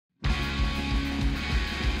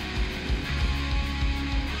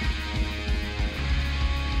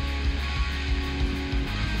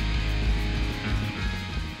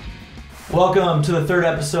Welcome to the third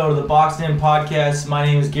episode of the Boxed In Podcast. My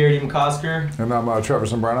name is Garrity and McOsker. And I'm Trevor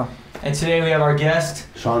Sombrano. And today we have our guest,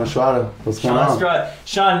 Shawn Estrada. What's going on? Estrada.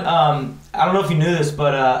 Shawn, I don't know if you knew this,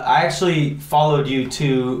 but I actually followed you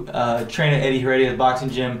to train at Eddie Heredia's boxing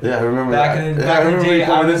gym. Yeah, I remember back that. in the day.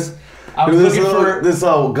 I was looking for this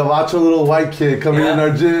Gavacho little white kid coming in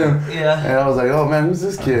our gym. Yeah. And I was like, oh man, who's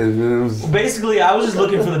this kid? And it was... Basically, I was just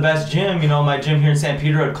looking for the best gym. You know, my gym here in San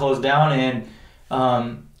Pedro had closed down, and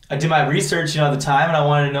I did my research, at the time, and I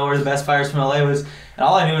wanted to know where the best fighters from LA was. And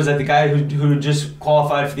all I knew was that the guy who just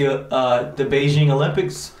qualified for the Beijing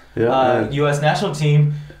Olympics U.S. national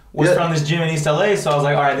team was from this gym in East LA. So I was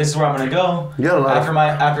like, all right, this is where I'm gonna go.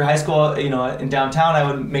 After high school, in downtown,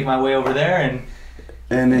 I would make my way over there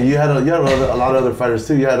And then you had a lot of other fighters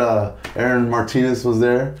too. You had Aaron Martinez was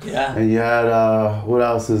there. Yeah. And you had what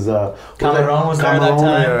else is Cameron was there at that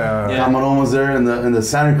time. Yeah. Cameron was there, and the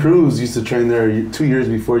Santa Cruz used to train there 2 years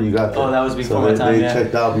before you got there. Oh, that was before my time. They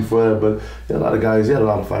checked out before that, but you had a lot of guys. You had a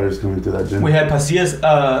lot of fighters coming through that gym. We had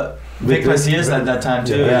Pasillas. Vic Pasillas at that time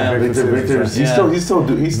too. Yeah. Victor. He's still Vic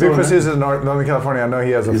Pasillas is in Northern California. I know he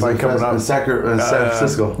has a fight coming up in San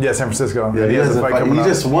Francisco. Yeah, San Francisco. Yeah, he has a fight coming up.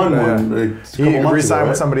 He just won one. He re-signed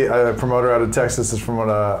with somebody, a promoter out of Texas, is from what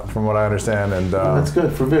I understand. And that's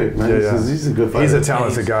good for Vic, man. He's a good fighter. He's a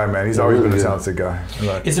talented guy, man. He's always been a talented guy.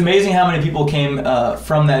 Right. It's amazing how many people came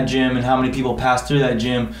from that gym and how many people passed through that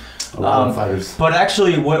gym. A lot of fighters. But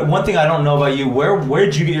actually, one thing I don't know about you, where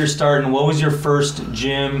did you get your start, and what was your first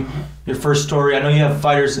gym, your first story? I know you have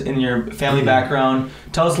fighters in your family background.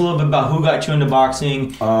 Tell us a little bit about who got you into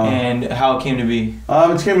boxing and how it came to be.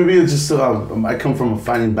 It came to be just I come from a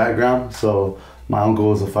fighting background, so my uncle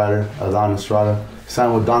was a fighter, Don Estrada. He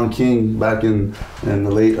signed with Don King back in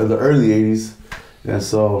the early '80s, and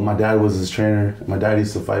so my dad was his trainer. My dad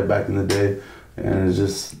used to fight back in the day, and it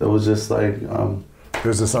was just like.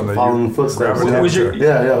 This is something following the footsteps. It was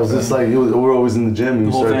just like we were always in the gym and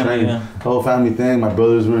we started training. The whole family thing. My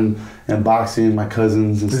brothers were in boxing, my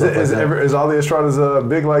cousins and stuff like that. Is all the Estradas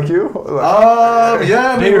big like you?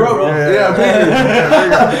 Yeah, bigger, bro.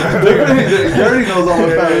 Bigger. Garrity knows all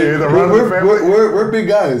my family. We're big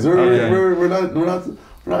guys. We're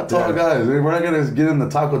not tall guys. We're not gonna get in the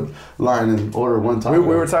taco line and order one taco.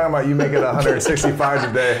 We were talking about you making 165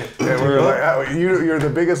 today, and we were like, "You're the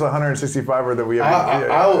biggest 165er that we ever."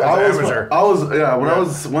 I was when I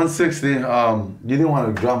was 160. You didn't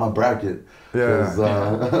want to drop my bracket. Yeah.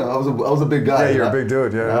 I was a big guy. Yeah, you're a big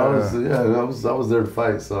dude. I was there to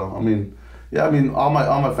fight. So all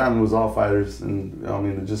my family was all fighters, and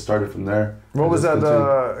it just started from there. What was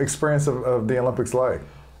that experience of the Olympics like?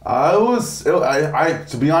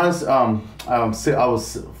 To be honest, I was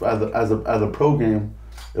as a pro game,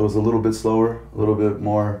 it was a little bit slower, a little bit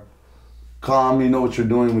more calm. You know what you're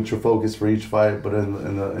doing with your focus for each fight. But in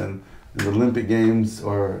the Olympic Games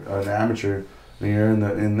or an amateur, when you're in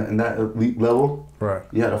that elite level, right?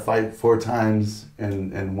 You had to fight 4 times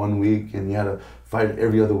in 1 week, and you had to fight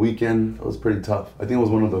every other weekend. It was pretty tough. I think it was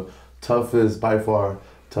one of the toughest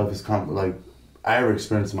I ever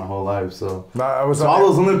experienced in my whole life. So all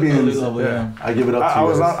those Olympians, I give it up to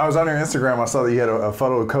you. I was on your Instagram. I saw that you had a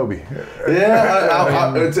photo of Kobe.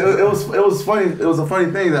 Yeah, it was funny. It was a funny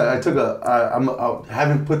thing that I took I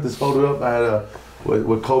haven't put this photo up. I had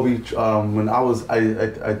with Kobe when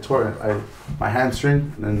I tore my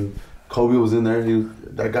hamstring, and Kobe was in there.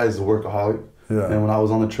 That guy's a workaholic. Yeah. And when I was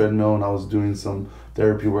on the treadmill and I was doing some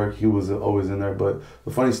therapy work, he was always in there. But the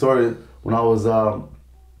funny story, when I was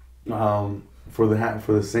for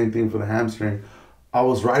the same thing for the hamstring, I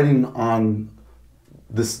was riding on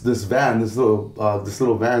this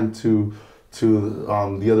little van to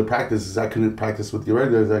the other practices. I couldn't practice with the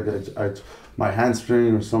regulars. My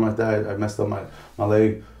hamstring or something like that. I messed up my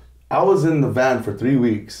leg. I was in the van for 3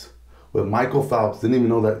 weeks with Michael Phelps. Didn't even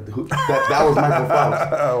know that was Michael Phelps.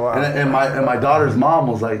 Oh, wow. And my daughter's mom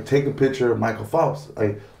was like, take a picture of Michael Phelps.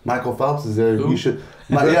 Like, Michael Phelps is there. You should.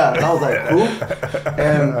 And I was like, who?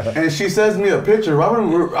 And she sends me a picture.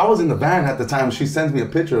 I was in the van at the time. She sends me a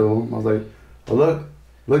picture of him. I was like, oh,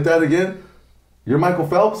 look that again. You're Michael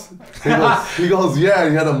Phelps? He goes, yeah.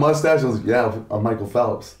 He had a mustache. I was, yeah, I'm Michael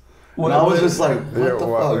Phelps. And I was just like, what the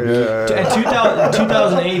fuck? Yeah. In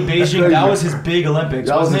 2008 Beijing, that was his big Olympics,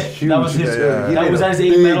 wasn't it? That was his. Was that his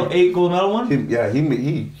 8 gold medal one?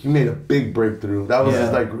 He made a big breakthrough. That was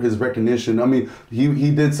his recognition. I mean,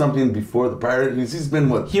 he did something before the prior. He's been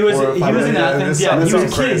what? He was in Athens. Yeah, he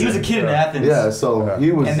was a kid in Athens. Yeah, so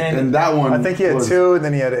he was. And that one. I think he had 2, and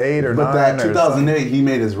then he had 8 or 9. But that 2008, he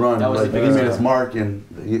made his run. He made his mark, and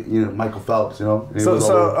Michael Phelps. So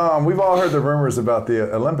we've all heard the rumors about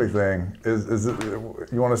the Olympic thing. thing. Is it,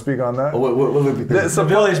 you want to speak on that? What Olympic thing? The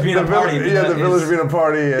village being a party. Yeah, the village being a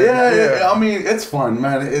party. Yeah. I mean, it's fun,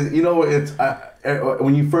 man. It's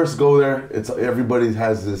when you first go there, everybody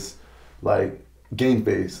has this like game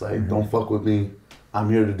face, like don't fuck with me. I'm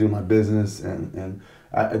here to do my business, and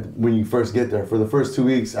when you first get there, for the first 2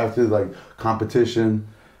 weeks after like competition,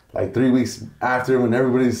 like 3 weeks after, when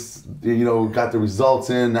everybody's got the results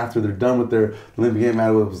in, after they're done with their Olympic game,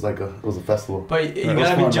 man, it was a festival. But you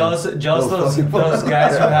gotta be jealous of those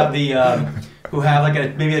guys who have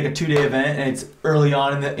like maybe a 2-day event, and it's early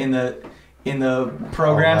on in the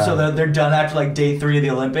program, so they're done after like day 3 of the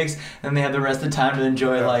Olympics, and they have the rest of the time to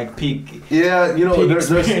enjoy like peak. Yeah, there's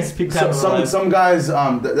peak time some guys.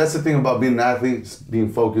 That's the thing about being an athlete,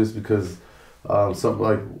 being focused, because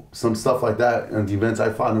some stuff like that, and the events I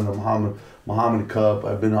fought in the Muhammad Cup,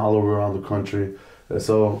 I've been all over around the country.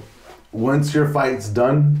 So once your fight's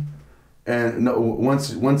done, and once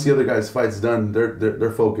the other guy's fight's done,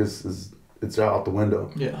 their focus it's out the window.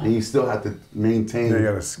 Yeah. And you still have to maintain you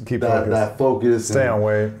gotta keep that focus. Stay on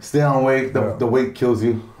weight. Stay on weight. The weight kills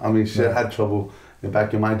you. I mean, shit, I had trouble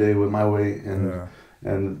back in my day with my weight, and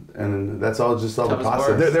that's all the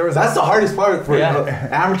process. That's the hardest part for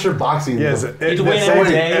amateur boxing. Yes,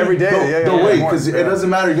 every day. The weight, because it doesn't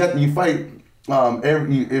matter. You fight.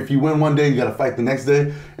 If you win one day, you got to fight the next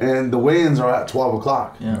day, and the weigh-ins are at 12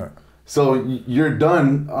 o'clock. Yeah. So you're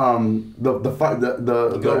done. The fight, how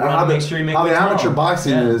the amateur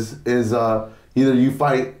boxing is either you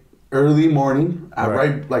fight early morning,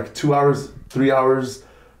 right, like 2 hours, 3 hours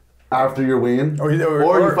after your weigh-in, or you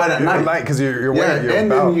fight at night because you're waiting. Yeah,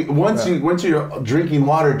 and then once you're drinking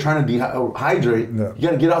water, trying to dehydrate, you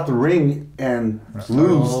got to get out the ring and start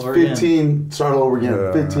all over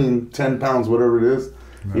again, 15, 10 pounds, whatever it is.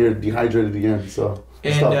 You're dehydrated again. So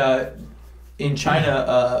in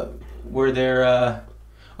China, were there?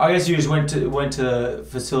 I guess you just went to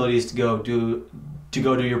facilities to go do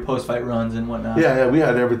your post-fight runs and whatnot. Yeah, we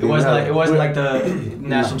had everything. It wasn't like the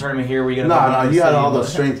national tournament here where you got you had all the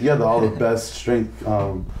strength. You had all the best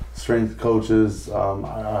strength coaches. You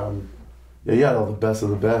had all the best of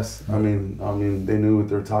the best. I mean, they knew what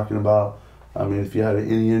they were talking about. I mean, if you had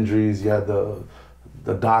any injuries, you had the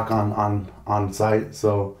doc on site.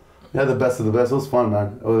 So you had the best of the best. It was fun,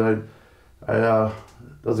 man.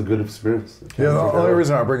 That was a good experience. Yeah, the only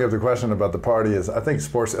reason I bring up the question about the party is I think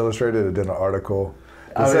Sports Illustrated did an article.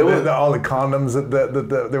 All the condoms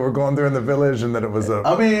that they were going through in the village, and that it was a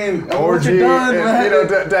orgy. Done,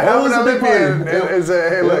 to have an Olympian is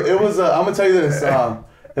hey, look. It was. I'm gonna tell you this.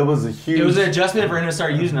 It was a huge. It was an adjustment for him to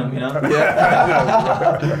start using them. Yeah.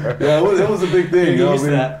 It was a big thing.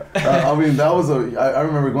 That was I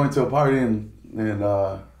remember going to a party and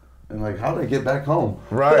like, how did I get back home?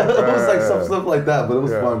 Right. It was like some stuff like that, but it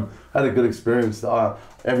was fun. I had a good experience.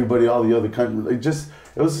 Everybody, all the other countries,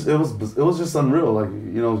 it was just unreal. Like,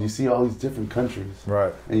 you see all these different countries,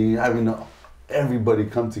 right? And you having everybody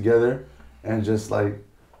come together, and just like,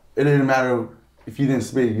 it didn't matter if you didn't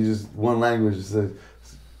speak, you just one language,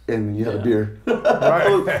 and you had a beer. Right.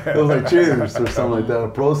 It was like cheers or something like that, or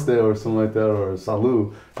proste or something like that, or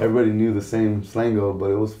salud. Everybody knew the same slango, but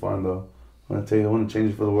it was fun though. I want to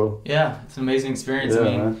change it for the world. Yeah, it's an amazing experience. Yeah, I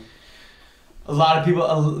mean, man. A lot of people.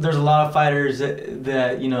 There's a lot of fighters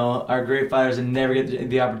that are great fighters and never get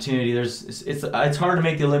the opportunity. It's hard to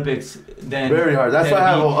make the Olympics. Very hard. That's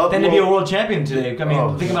why to be a world champion today. I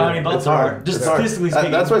mean, think about how many belts there are. Just statistically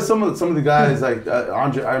speaking. That's why some of the guys like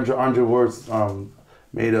Andre Ward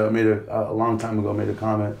made a long time ago made a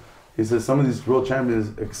comment. He said some of these world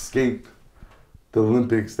champions escaped the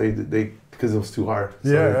Olympics. They because it was too hard. So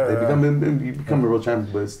they become a world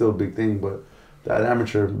champion, but it's still a big thing. But that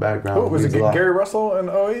amateur background. Was it Gary Russell in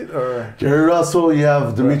 08? Or? Gary Russell, you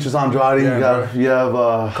have Demetrius Andrade, you have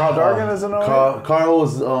Carl Dargan is in 08? Carl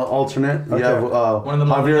was alternate. You have one of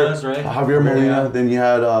the Molinas, right? Javier Molina. Then you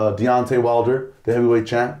had Deontay Wilder, the heavyweight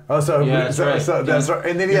champ. Oh, so that's right.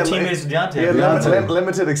 And then he had teammates with Deontay. He had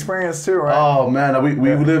limited experience too, right? Oh man,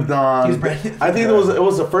 we lived on. I think it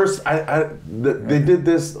was the first. They did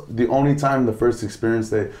this the only time, the first experience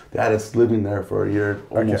they had us living there for a year,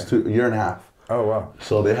 almost a year and a half. Oh wow!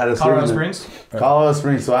 So they had us Colorado Springs. Colorado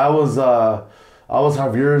Springs. So I was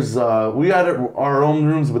Javier's. We had our own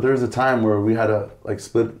rooms, but there was a time where we had to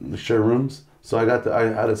share rooms. So I had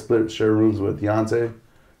to share rooms with Deontay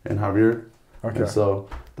and Javier. Okay. And so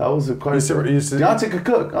that was quite. Deontay could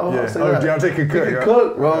cook. Deontay could cook. He could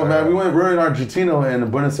cook, bro. Man, we were in Argentina and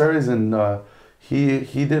Buenos Aires, and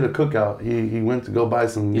he did a cookout. He went to go buy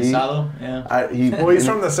some meat. Asado? Yeah. He's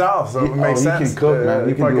from the South, so it makes sense. He can cook, man.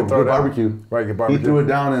 He can do a good barbecue. Right, good barbecue. He threw it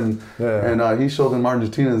down and he showed them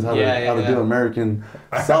Argentinians how to do American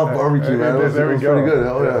South barbecue, man. It was pretty good.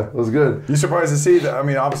 Oh yeah, it was good. You surprised to see that? I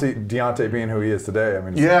mean, obviously Deontay being who he is today. I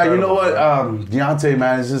mean, yeah, you know what, Deontay,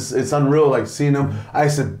 man, it's unreal. Like seeing him, I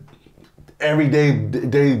said every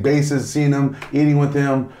day basis, seeing him, eating with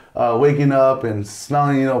him. Waking up and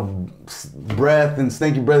smelling, breath and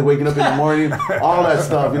stinky breath. Waking up in the morning, all that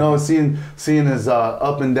stuff. Seeing his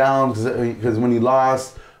up and down because when he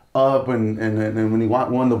lost, up and when he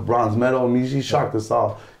won the bronze medal, I mean, he shocked us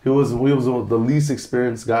all. He was the least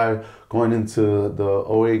experienced guy going into the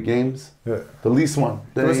 08 games. Yeah. The least one.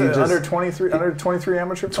 Was it under 23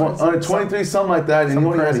 amateur fights? Under 23, something like that, and he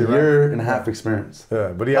only had a year and a half experience. Yeah,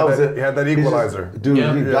 but he had that equalizer.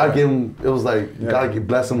 God gave him. It was like God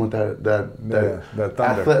bless him with that thunder.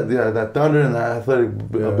 That thunder and that athletic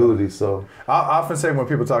ability. So I often say when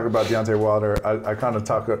people talk about Deontay Wilder, I kind of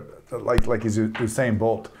talk like he's Usain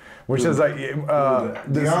Bolt. Which is like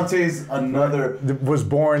Deontay's another Usain was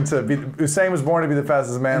born to be the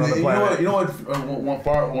fastest man on the planet. You know what? One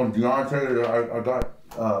part on Deontay, I got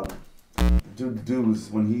dude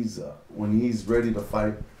when he's ready to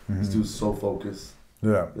fight, this dude's so focused.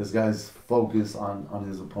 Yeah, this guy's focused on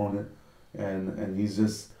his opponent, and he's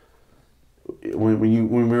just when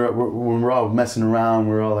we're all messing around,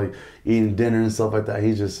 we're all like eating dinner and stuff like that.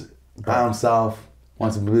 He just by himself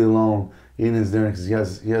wants to be alone. Eating his dinner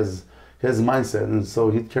because he has a mindset, and so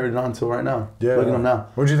he carried it on till right now. Yeah. Look at him now.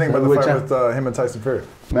 What did you think about the fight with him and Tyson Fury?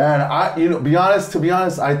 Man, to be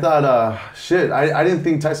honest, I thought I didn't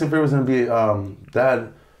think Tyson Fury was gonna be that.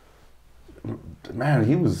 Man,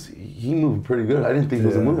 he moved pretty good. I didn't think he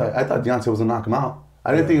was a move. I thought Deontay was gonna knock him out.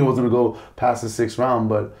 I didn't think it was gonna go past the 6th round,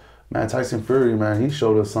 but man, Tyson Fury, man, he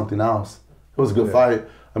showed us something else. It was a good fight.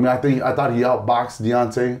 I mean, I thought he outboxed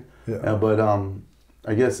Deontay. Yeah. But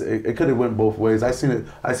I guess it could have went both ways. I seen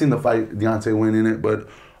the fight Deontay win in it, but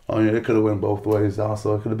it could have went both ways.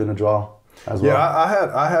 Also, it could have been a draw as well. Yeah,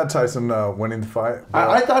 I had Tyson winning the fight.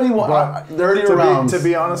 I thought he won earlier rounds. To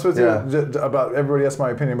be honest with you, about everybody else, my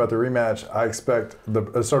opinion about the rematch, I expect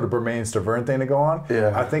the sort of Bermain-Stavern thing to go on.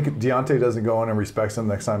 Yeah. I think Deontay doesn't go in and respects him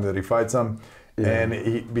next time that he fights him,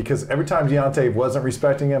 and because every time Deontay wasn't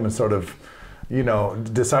respecting him and sort of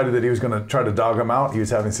decided that he was going to try to dog him out. He was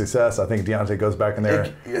having success. I think Deontay goes back in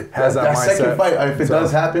there, has that mindset. Second fight, if it does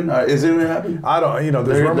happen, is it going to happen? I don't,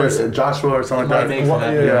 there's rumors. Joshua or something like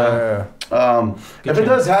that. If it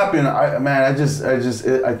does happen,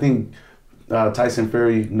 I think Tyson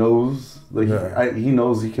Fury knows, he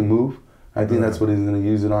knows he can move. I think that's what he's going to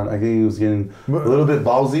use it on. I think he was getting a little bit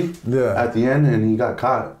ballsy at the end, and he got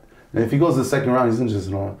caught. And if he goes to the second round, he's going to just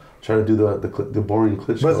try to do the boring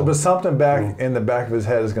Klitschko. But something back in the back of his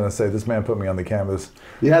head is going to say, "This man put me on the canvas."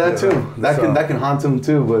 Yeah, that too. That can haunt him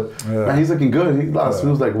too. But man, he's looking good. He lost. He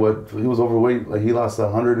was like what? He was overweight. Like he lost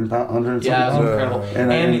 100 pounds. Yeah, it was incredible.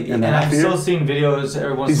 And I've still seen videos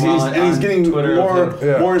every once in a while. And he's getting Twitter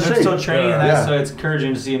more in shape. He's still training and that, so it's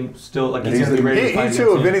encouraging to see him still like he's going to be ready to fight. He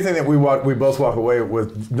too. If anything, that we both walk away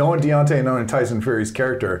with knowing Deontay and knowing Tyson Fury's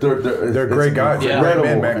character. They're great guys. Yeah. Great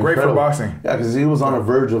men, man. Great for boxing. Yeah, because he was on the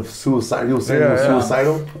verge of suicide. He was saying he was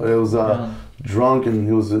suicidal. It was drunk and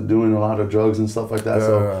he was doing a lot of drugs and stuff like that.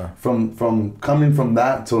 So from coming from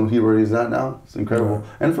that to where he's at now, it's incredible.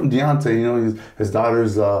 And from Deontay, his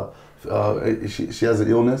daughter's she has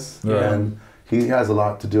an illness and he has a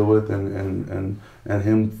lot to deal with, and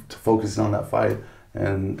him focusing on that fight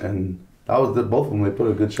and. That was both of them. They put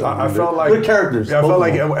a good show. I felt like good characters. Yeah, I felt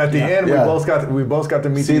like at the end we both got to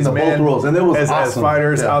meet these men both roles, and it was awesome. As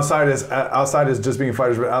fighters, outside as just being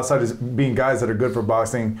fighters, but outside as being guys that are good for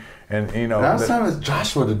boxing, and Now it's time for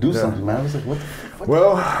Joshua to do something, man. I was like, what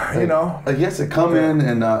the he has to come in,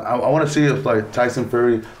 and I want to see if like Tyson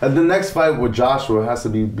Fury. The next fight with Joshua has to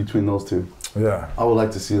be between those two. Yeah, I would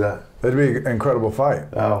like to see that. It'd be an incredible fight.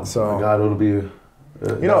 Oh my God, it'll be.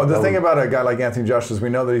 The thing about a guy like Anthony Joshua is we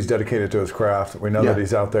know that he's dedicated to his craft. We know that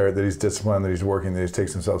he's out there, that he's disciplined, that he's working, that he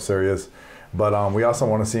takes himself serious. But we also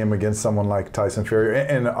want to see him against someone like Tyson Fury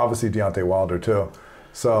and obviously Deontay Wilder too.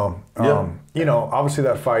 So, obviously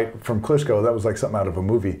that fight from Klitschko, that was like something out of a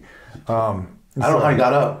movie. I don't know how he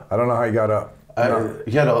got up. I don't know how he got up.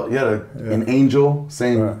 He had an angel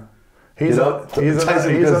saying... I'm talking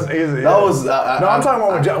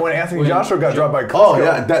about when Anthony Joshua got dropped by Klitschko. Oh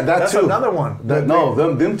yeah, that's too. Another one.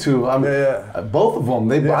 Them two. Both of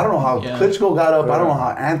them. I don't know how Klitschko got up. I don't know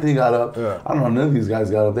how Anthony got up. I don't know how none of these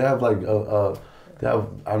guys got up. They have like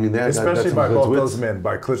especially by both those men,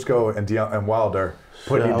 by Klitschko and Wilder,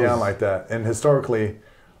 putting him down like that. And historically,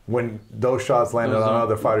 when those shots landed on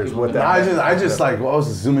other fighters with that. I just like, I was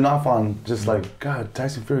zooming off on just like, God,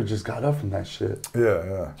 Tyson Fury just got up from that shit.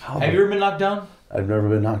 Yeah. Have you ever been knocked down? I've never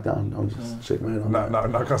been knocked down. I'm just shaking my head on that.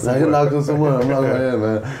 Knock on I get knocked on someone. I'm not like, yeah,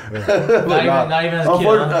 man. Not even as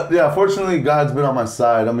a kid, Yeah, fortunately, God's been on my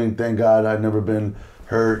side. I mean, thank God I've never been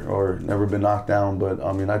hurt or never been knocked down. But,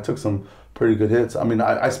 I mean, I took some pretty good hits. I mean,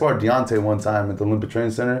 I sparred Deontay one time at the Olympic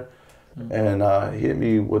Training Center. And he hit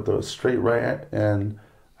me with a straight right, and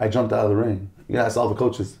I jumped out of the ring. Yeah, I saw the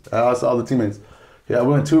coaches. I saw the teammates. Yeah,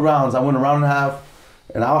 we went 2 rounds. I went a round and a half,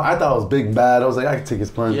 and I thought I was big and bad. I was like, I could take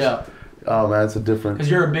his punch. Yeah. Oh, man, it's a different...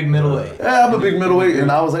 Because you're a big middleweight. Yeah, I'm a big middleweight,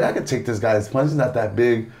 and I was like, I could take this guy's punch. He's not that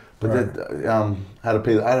big. But then, I had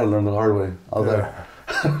to learn the hard way. I was like...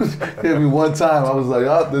 hit me one time. I was like,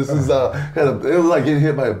 oh, this is... it was like getting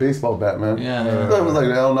hit by a baseball bat, man. Yeah. I was like,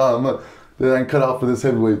 hell no, I'm cut out for this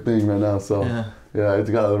heavyweight thing right now. So, yeah, I had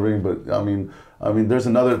to get out of the ring. But, I mean, there's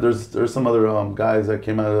some other guys that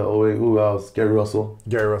came out of the OA. Who else? Gary Russell.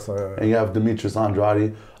 Gary Russell, yeah. And you have Demetrius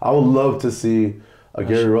Andrade. I would love to see a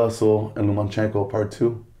Gary Russell and Lomachenko part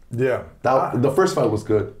 2. Yeah. The first fight was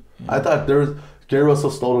good. I thought Gary Russell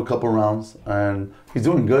stole a couple rounds, and he's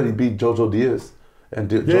doing good. He beat Jojo Diaz. And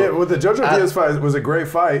with the Jojo Diaz fight, it was a great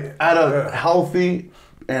fight. At a healthy,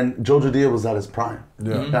 and Jojo Diaz was at his prime.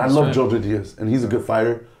 Yeah. And I love Jojo Diaz, and he's a good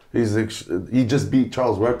fighter. He just beat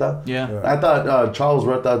Charles Huerta. Yeah. I thought Charles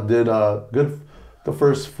Huerta did good the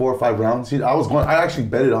first 4 or 5 rounds. I actually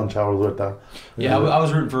betted on Charles Huerta. Yeah, I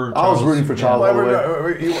was rooting for Charles. I was rooting for Charles.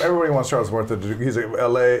 Everybody wants Charles Huerta. He's a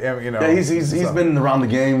LA, you know. Yeah, he's been around the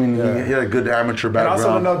game, and he had a good amateur background. And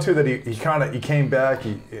also to know too that he came back.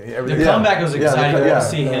 The comeback was exciting to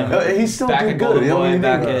see him. He's still back doing at good. Golden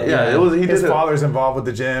Boy. His father's involved with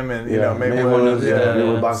the gym, and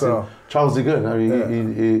Mayweather boxing. So Charles did good. I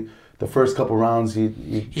mean, he the first couple rounds,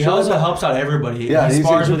 he also helps out everybody. Yeah, he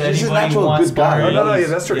spars with he's anybody. He's a natural good guy. No,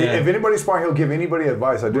 that's true. Yeah. If anybody's sparring, he'll give anybody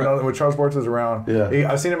advice. I do know that when Charles Huerta's around.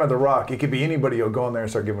 Yeah. I've seen him at The Rock. It could be anybody. He'll go in there and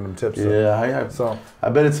start giving them tips. I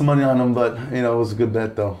betted some money on him, but it was a good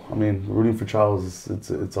bet though. I mean, rooting for Charles,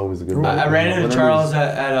 it's always a good bet. I ran into Charles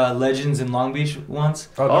at Legends in Long Beach once.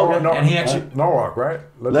 And he actually Norwalk, right?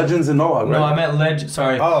 Legends in Norwalk, right? No, I meant Legends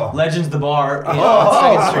the bar. on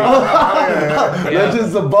 2nd Street.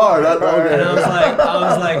 Legends the bar. And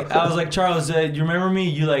I was like, Charles, do you remember me?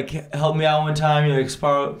 You helped me out one time. You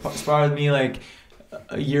sparred with me a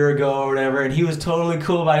year ago or whatever. And he was totally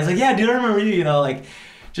cool about it. He's like, yeah, dude, I remember you.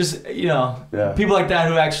 People like that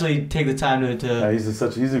who actually take the time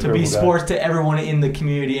to be sports to everyone in the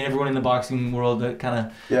community and everyone in the boxing world. That kind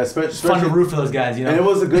of it's fun to root for those guys. And it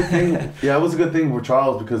was a good thing. It was a good thing for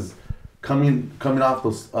Charles because coming off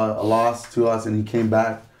those a loss to us, and he came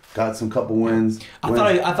back. Got some couple wins. I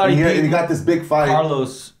thought he got this big fight.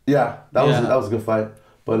 Carlos. Yeah, that was a good fight.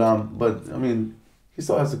 But I mean, he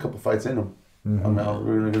still has a couple fights in him.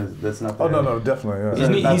 That's not. No, definitely.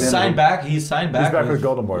 Yeah. He's signed back. He's back with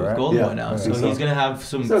Golden Boy, right? Golden Boy now, so he's gonna have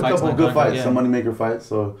some fights. A couple good fights, some moneymaker fights.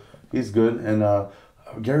 So he's good. And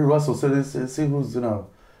Gary Russell said, "Let's see who's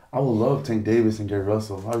I would love Tank Davis and Gary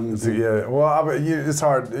Russell. How do you think? Yeah, well, it's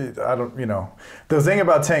hard. I don't, The thing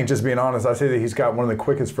about Tank, just being honest, I say that he's got one of the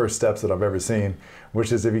quickest first steps that I've ever seen,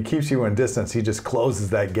 which is if he keeps you in distance, he just closes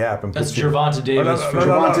that gap. And that's Gervonta Davis.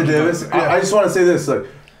 Gervonta Davis. I just want to say this.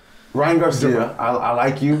 Ryan Garcia, I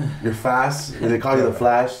like you. You're fast. They call you the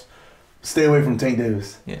Flash. Stay away from Tank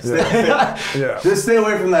Davis. Just stay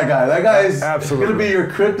away from that guy. That guy is going to be your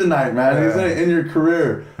kryptonite, man. He's going to end your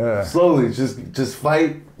career. Slowly, just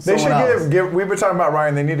fight. They should give. We've been talking about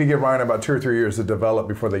Ryan. They need to give Ryan about 2 or 3 years to develop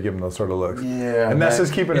before they give him those sort of looks. Yeah, and that's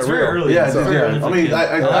just keeping it real. Early. I mean,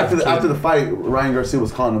 after the fight, Ryan Garcia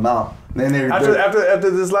was calling him out. Then after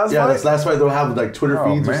this last fight. Yeah, this last fight they'll have Twitter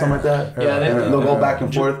feeds or something like that. Yeah, and they'll go back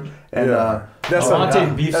and forth. And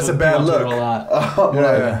that's a bad look.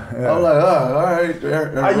 I'm like, all right.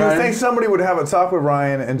 You think somebody would have a talk with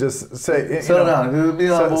Ryan and just say, settle down. Be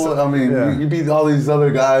humble. I mean, you beat all these other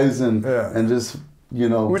guys and just.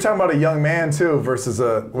 We're talking about a young man too versus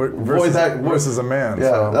a man.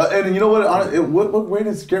 Yeah, so. And you know what weight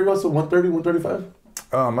is Gary Russell? 130, 135?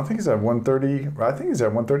 I think he's at 130. I think he's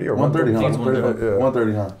at 130 or 130.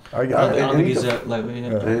 130, huh? I don't think he's at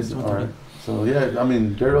lightweight. All right. So I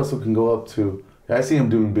mean, Gary Russell can go up to. I see him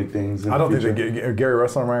doing big things. I don't think Gary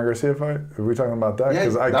Russell and Ryan Garcia fight. Are we talking about that? Yeah,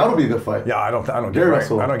 that'll be a good fight. Yeah, I don't give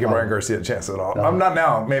Ryan Garcia a chance at all. I'm not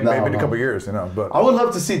now. Maybe in a couple years, But I would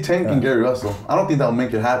love to see Tank and Gary Russell. I don't think that'll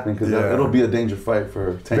make it happen because it'll be a dangerous fight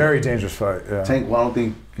for Tank. Very dangerous fight. Yeah. Tank. Well, I don't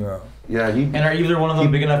think. Yeah. Yeah. And are either one of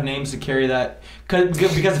them big enough names to carry that?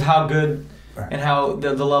 Because of how good and how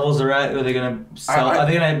the levels are at? Are they gonna sell? Are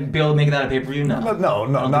they gonna be able to make that a pay-per-view? No,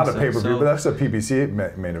 not a pay-per-view, but that's a PBC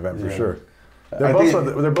main event for sure. They're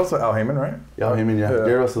both with Al Heyman, right? Al Heyman, yeah.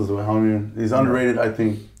 Gary Russell's with Al Heyman. He's underrated, I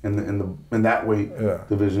think, in that weight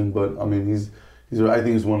division. But I mean, I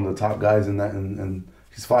think he's one of the top guys in that. And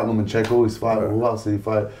he's fought Lomachenko. He's fought who else did he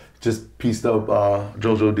fight? Just pieced up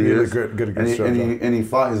Jojo Diaz. And he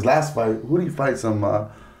fought his last fight. Who did he fight? Some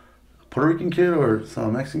Puerto Rican kid or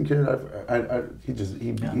some Mexican kid?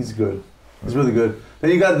 He's good. He's really good.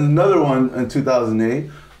 Then you got another one in 2008.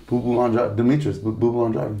 Boo-Boo Andrade, Demetrius, Boo-Boo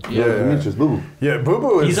Andrade. Demetrius, Boo-Boo. Yeah,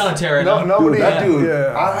 Boo-Boo is... He's on a tear right now. Nobody... Dude, that dude,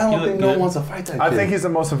 I don't think no one wants to fight that kid. I think he's the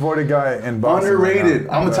most avoided guy in boxing. Underrated.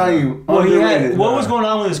 I'm going to tell you, underrated. What was going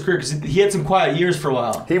on with his career? Because he had some quiet years for a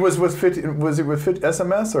while. He was with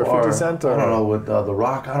SMS or 50 Cent? Or, I don't know, with The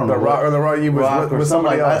Rock. I don't know. The Rock, he was with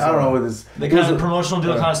somebody else. I don't know. With his... The kind of promotional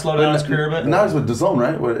deal kind of slowed down his career a bit. Now he's with DAZN,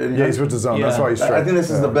 right? Yeah, he's with DAZN. That's why he's straight. I think this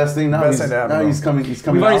is the best thing now. Now he's coming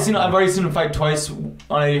I've already seen him fight twice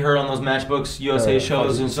on Eddie Heard on those matchbooks, USA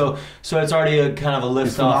shows, and so it's already a kind of a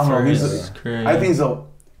lift off for his career. I think he's out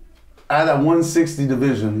of that 160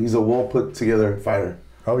 division, he's a well put together fighter.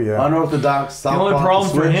 Oh yeah, unorthodox. The only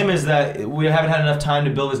problem for him is that we haven't had enough time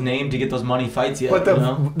to build his name to get those money fights yet. But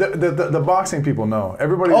the boxing people know.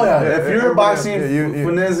 Everybody. Oh yeah, if you're a boxing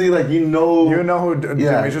Finesse, like you know who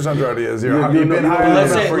Demetrius Andrade is.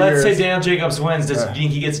 Let's say Daniel Jacobs wins. Does you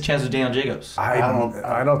think he gets a chance with Daniel Jacobs? I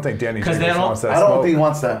don't think Danny Jacobs wants that. I don't think he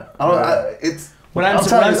wants that. It's. What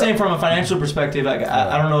I'm saying from a financial perspective,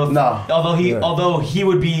 I don't know if although he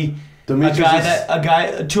would be. Two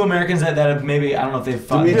Americans that have maybe, I don't know if they've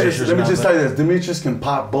fought. Let me just tell you this: Demetrius can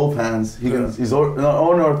pop both hands. He's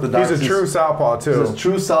unorthodox. He's a true southpaw too. He's a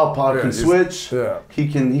true southpaw. He can switch. Yeah.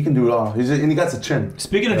 He can do it all. And he got the chin.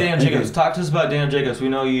 Speaking of Daniel Jacobs, talk to us about Daniel Jacobs. We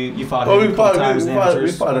know you fought him a couple times in the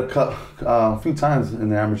amateurs. We fought a few times in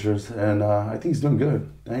the amateurs, and I think he's doing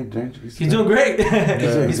good. He's doing great.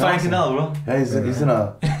 He's fighting Canelo, bro. Yeah, he's in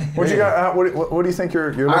a. What you got? What do you think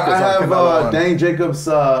your look is? I have Danny Jacobs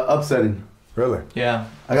upsetting. Really? Yeah.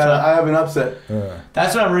 I have an upset. Yeah.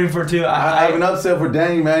 That's what I'm rooting for too. I have an upset for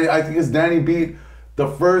Danny, man. I think it's Danny beat the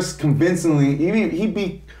first convincingly. He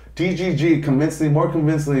beat DGG more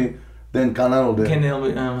convincingly than Canelo did.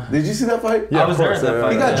 Did you see that fight? Yeah, I was there at that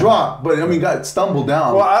fight. He got dropped, but got stumbled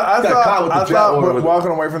down. Well, I thought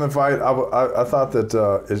walking away from the fight, I thought that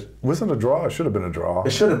it wasn't a draw. It should have been a draw.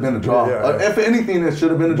 It should have been a draw. If anything, it should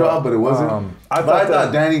have been a draw, but it wasn't. I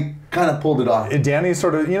thought Danny kind of pulled it off. Danny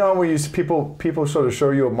sort of, when people sort of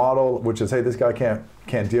show you a model, which is, hey, this guy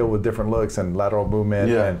can't deal with different looks and lateral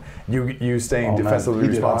movement, and you staying defensively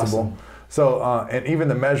responsible. Awesome. So and even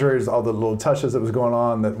the measures, all the little touches that was going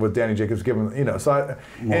on with Danny Jacobs giving, So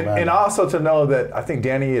and also to know that I think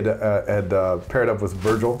Danny had paired up with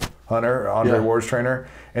Virgil Hunter, Andre Ward's trainer,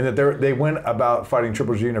 and that they went about fighting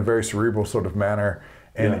Triple G in a very cerebral sort of manner,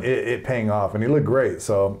 and it paying off, and he looked great.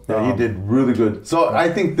 So he did really good. So I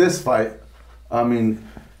think this fight,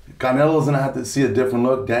 Canelo's gonna have to see a different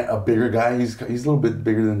look, a bigger guy. He's a little bit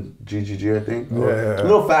bigger than GGG, I think. A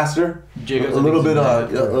little faster, Jacobs a little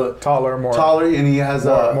bit taller, and he has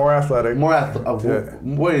more athletic,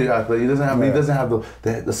 way athletic. He doesn't have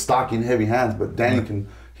the stocky and heavy hands, but Danny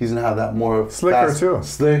he's gonna have that more slicker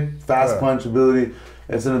fast punch ability.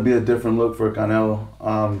 It's gonna be a different look for Canelo.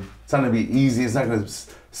 It's not gonna be easy. It's not gonna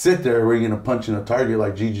sit there where you're gonna punch in a target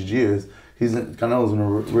like GGG is. Canelo's gonna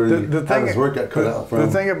really have his work cut out for him.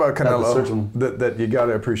 The thing about Canelo that you got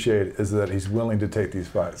to appreciate is that he's willing to take these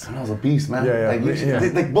fights. Canelo's a beast,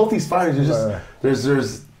 man. Like both these fighters,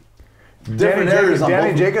 there's different areas.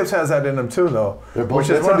 Danny Jacobs has that in him too, though. Which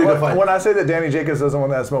is when I say that Danny Jacobs doesn't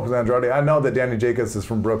want that smoke with Andrade, I know that Danny Jacobs is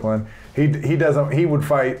from Brooklyn. He doesn't. He would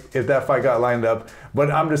fight if that fight got lined up. But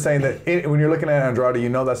I'm just saying that when you're looking at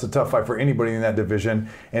Andrade, that's a tough fight for anybody in that division.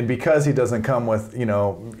 And because he doesn't come with,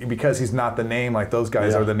 because he's not the name like those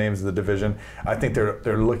guys are the names of the division, I think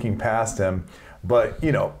they're looking past him. But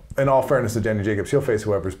in all fairness to Danny Jacobs, he'll face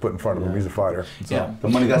whoever's put in front of him. He's a fighter. So. The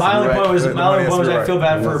money got my only point was I feel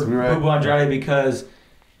bad for Boo-Boo Andrade because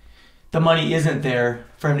the money isn't there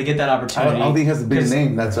for him to get that opportunity. I don't think he has a big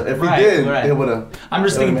name. If he did, it would have. I'm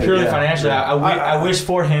just thinking purely financially. I wish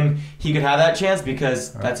for him he could have that chance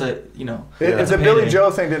because that's a If the Billy Joe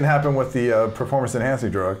thing didn't happen with the performance enhancing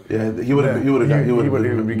drug, he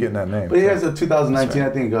would be getting that name. But he has a 2019. I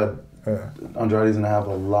think Andrade's gonna have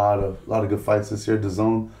a lot of good fights this year.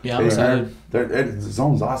 DAZN. Yeah, I'm excited.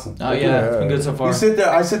 DAZN's awesome. Oh yeah, it's been good so far.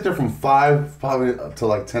 I sit there from 5 probably up to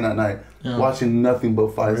like 10 at night, watching nothing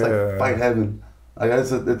but fights. It's like fight heaven. Like it's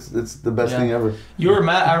the best thing ever. You were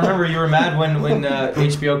mad. I remember you were mad when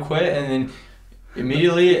HBO quit, and then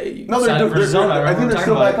immediately No, signed up for Zona. I think they're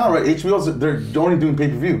still back on, right? HBO's they're only doing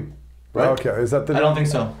pay-per-view, right? Okay, is that the? I don't think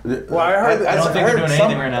so. Well, I heard. I don't think they're doing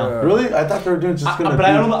anything right now. Really? I thought they were doing just gonna. But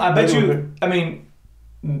I don't know. I bet you. I mean,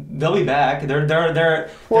 they'll be back. They're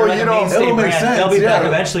well, like you a know, mainstay it'll make brand. sense, They'll be back yeah.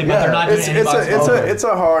 eventually, but Yeah. they're not doing any boxing. It's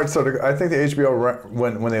a hard sort of. I think the HBO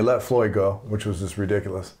when they let Floyd go, which was just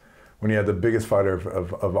ridiculous, when he had the biggest fighter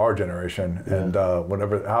of our generation, and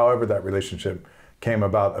however that relationship came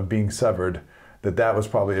about of being severed, that was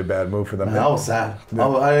probably a bad move for them. Man, that was sad. Yeah.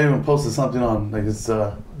 I even posted something on like it's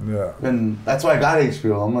and that's why I got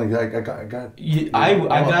HBO. I'm like I got.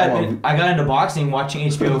 I got into boxing watching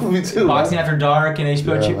HBO. Me too, Boxing man. After Dark and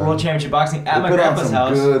HBO World Championship Boxing at my grandpa's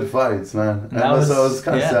house. Good fights, man. And that was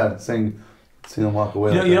kind of sad seeing him walk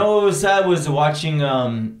away. You know what was sad was watching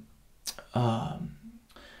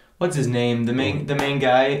what's his name, the main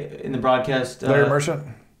guy in the broadcast. Larry Merchant.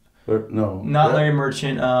 No, not Larry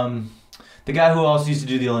Merchant. The guy who also used to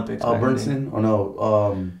do the Olympics. Oh, Bernstein? Oh,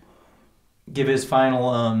 no. Give his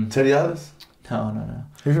final... Teddy Atlas? No.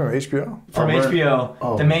 He's from HBO? From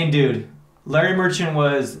HBO. The main dude. Larry Merchant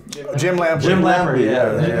was... Jim Lampley. Jim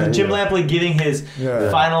Lampley, Jim Lampley giving his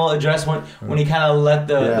final address when he kind of let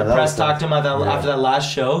the press talk to him after that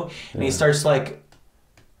last show. And he starts like...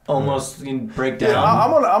 almost break down. Yeah,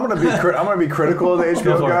 I'm gonna be critical of the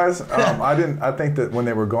HBO guys. I think that when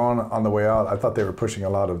they were going on the way out, I thought they were pushing a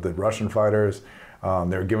lot of the Russian fighters.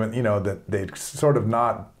 They were giving, that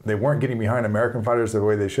they weren't getting behind American fighters the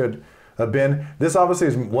way they should have been. This obviously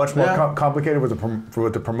is much more complicated with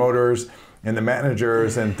the promoters and the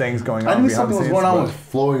managers and things going on. I knew something was going on with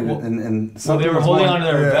Floyd and they were holding on to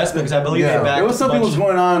their investment because I believe they backed. There was something was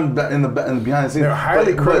going on in the behind the scenes. They're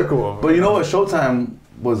highly critical. But you know what? Showtime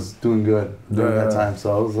was doing good during that time,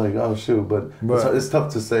 so I was like, oh shoot, but it's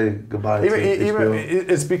tough to say goodbye to HBO.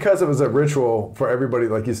 It's because it was a ritual for everybody,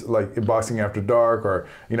 like Boxing After Dark or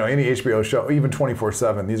any HBO show, even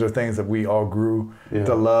 24/7. These are things that we all grew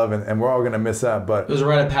to love, and we're all going to miss that. But it was a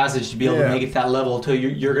rite of passage to be able to make it that level until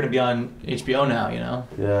you're going to be on HBO now,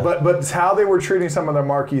 Yeah. But how they were treating some of their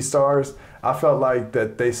marquee stars, I felt like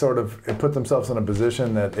that they sort of put themselves in a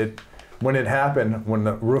position that when it happened, when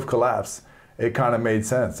the roof collapsed, it kind of made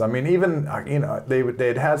sense. I mean, even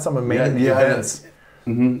they had some amazing events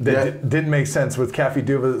that didn't make sense with Cafe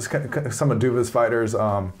Duva's, some of Duva's fighters,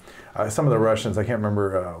 some of the Russians. I can't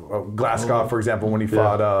remember Glaskov, for example, when he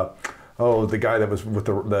fought the guy that was with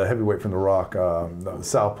the heavyweight from The Rock, the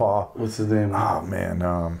Southpaw. What's his name? Oh man,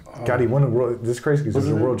 God, he won the world. This is crazy because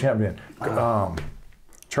he was a world champion.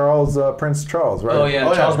 Prince Charles, right? Oh yeah,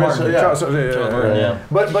 Charles Martin. Charles Martin, yeah.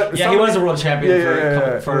 But he was a world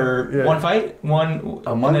champion for one fight, a month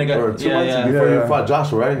or 2 months before you fought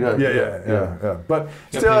Joshua, right? Yeah. But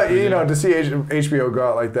still, to see HBO go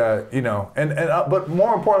out like that, but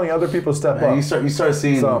more importantly, other people step up. You start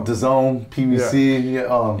seeing DAZN, PBC,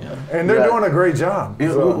 and they're doing a great job.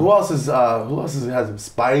 Who else has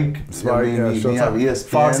Spike? I mean, you have ESPN.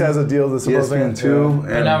 Fox has a deal that's ESPN too,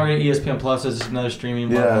 and now we're at ESPN Plus as another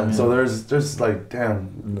streaming. So there's like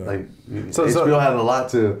HBO had a lot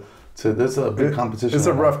to there's a big competition. It's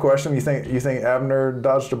a rough question. You think Abner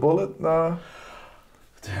dodged a bullet?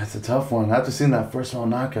 That's a tough one. After seeing that first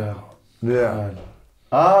round knockout. Yeah.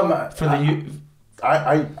 I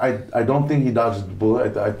don't think he dodged the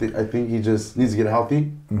bullet. I think he just needs to get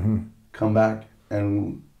healthy, come back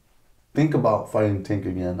and think about fighting Tink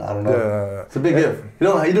again. I don't know. Yeah. It's a big if. He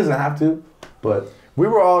doesn't have to, but. We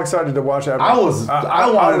were all excited to watch Abner.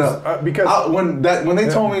 When they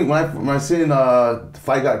told me when I seen the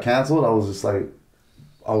fight got canceled, I was just like,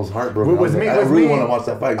 I was heartbroken. I really want to watch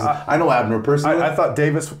that fight. I know Abner personally. I thought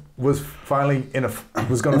Davis was finally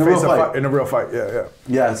was going to face a fight in a real fight. Yeah.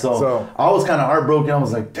 Yeah. So I was kind of heartbroken. I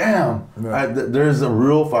was like, damn. Yeah. There's a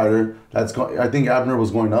real fighter that's going. I think Abner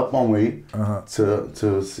was going up on weight to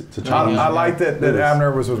challenge. I like that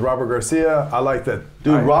Abner was with Robert Garcia. I like that.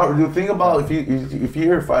 Dude, the thing about if you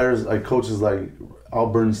hear fighters like coaches like Al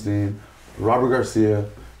Bernstein, Robert Garcia,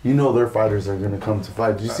 their fighters are going to come to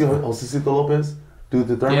fight. Did you see Josecito Lopez? Dude,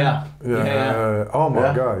 the Thurman? Yeah. Oh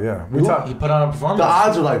my God, yeah. He put on a performance. The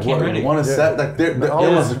odds are like what? 1 a set. Like it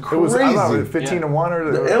was crazy. It was 15-1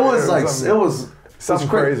 or it was like it was something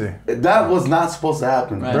crazy. That was not supposed to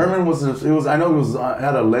happen. Right. Thurman was. I know he was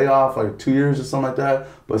had a layoff like 2 years or something like that.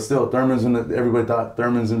 But still, everybody thought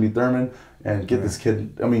Thurman's gonna be Thurman. And get this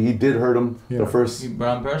kid. I mean, he did hurt him the first. He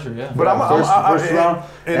brought him pressure, But first round.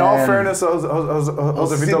 In all fairness,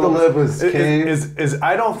 Josecito Lopez came.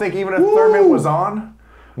 I don't think even if Thurman was on,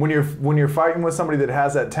 when you're fighting with somebody that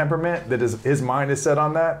has that temperament, that is his mind is set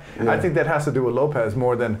on that. I think that has to do with Lopez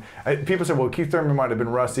more than people say. Well, Keith Thurman might have been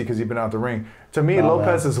rusty because he'd been out the ring. To me,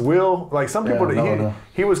 Lopez's will, like some people,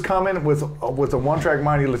 he was coming with a one-track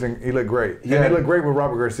mind. He looked great, and he looked great with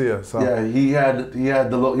Robert Garcia. So yeah, he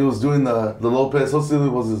was doing the Lopez. Jose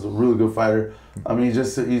Luis is a really good fighter. I mean, he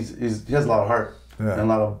has a lot of heart and a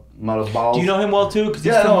lot of balls. Do you know him well too? Cause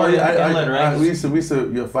he's right? We used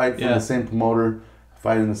to fight for the same promoter,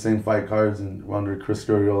 fight in the same fight cards, and under Chris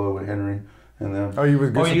Scariola with Henry and them. Oh, you were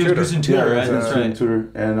Goosen Tudor, right? That's right. Tudor,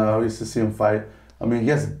 and we used to see him fight. I mean, he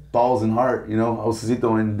has balls and heart, you know.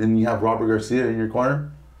 Josecito, and then you have Robert Garcia in your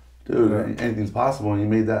corner, dude. Anything's possible, and he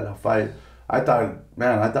made that a fight. I thought he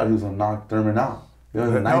was gonna knock Thurman out. You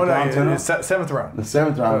know, the seventh round. The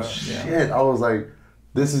seventh round. Shit, I was like,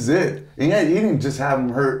 this is it. And he didn't just have him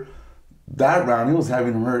hurt that round. He was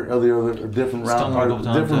having him hurt other different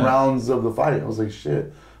rounds of the fight. I was like,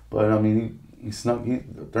 shit. But I mean,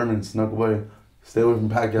 Thurman snuck away. Stay away from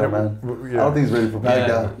Pacquiao, man. I don't think he's ready for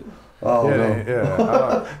Pacquiao.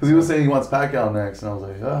 Because he was saying he wants Pacquiao next, and I was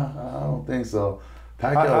like, I don't think so.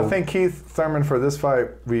 I think Keith Thurman for this fight,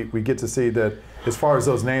 we get to see that as far as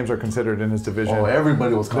those names are considered in his division. Oh,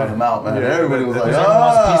 everybody was calling him out, man. Everybody was like,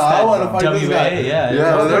 I want to fight this guy.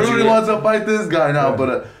 Everybody wants to fight this guy now,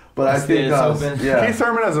 but I think Keith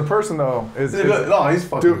Thurman as a person though is he's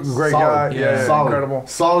fucking great solid. guy, solid, incredible,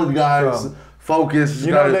 solid guy, focused.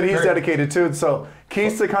 You know that he's dedicated too. So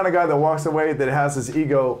Keith's the kind of guy that walks away that has his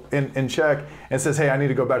ego in check and says, "Hey, I need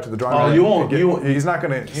to go back to the drawing board." He's not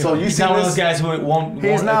gonna. He's not one of those guys who won't.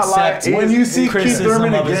 He's not accept. When you see Keith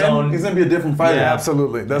Thurman again, he's gonna be a different fighter. Yeah,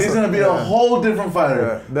 absolutely. He's gonna be a whole different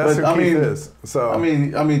fighter. That's who Keith is. So I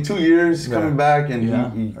mean, 2 years coming back, and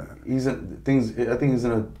he's I think he's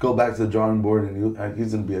gonna go back to the drawing board, and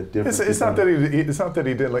he's gonna be a different. It's not that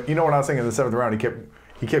he did, like, you know what I was thinking in the seventh round.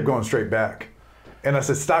 He kept going straight back. And I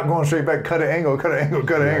said, stop going straight back, cut an angle.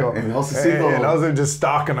 And I was just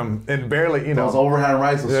stalking him and barely, you know. Those overhand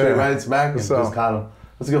rights, those straight rights back, and just caught him.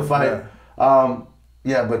 That's a good fight.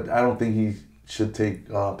 But I don't think he should take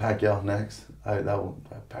Pacquiao next.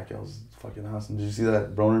 Pacquiao's fucking awesome. Did you see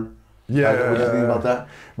that, Broner? Yeah. What do you think about that?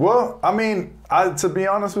 Well, I mean, to be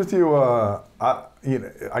honest with you, I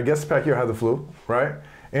guess Pacquiao had the flu, right?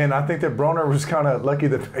 And I think that Broner was kind of lucky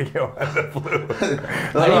that Pacquiao had the flu. I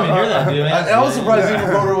didn't even hear that, dude. I was surprised even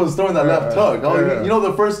Broner was throwing that left hook. You know,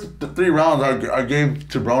 the first 3 rounds I gave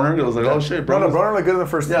to Broner, I was like, oh shit, Broner looked good in the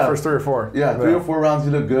first 3 or 4. Yeah, 3 or 4 rounds he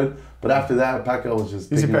looked good. But after that, Pacquiao was just.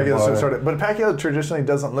 But Pacquiao traditionally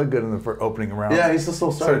doesn't look good in the opening round. Yeah, he's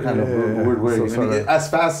still started kind of weird way. As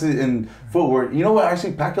fast in footwork. You know what?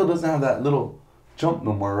 Actually, Pacquiao doesn't have that little jump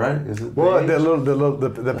no more, right? Is it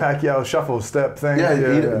the Pacquiao shuffle step thing?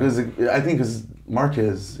 I think because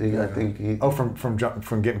Marquez,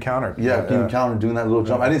 from getting countered. Yeah, getting countered, doing that little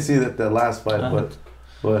jump. I didn't see that the last fight,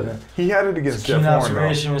 but he had it against Jeff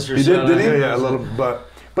Horn. He did he? Yeah, a little,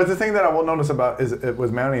 but the thing that I will notice about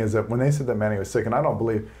with Manny is that when they said that Manny was sick, and I don't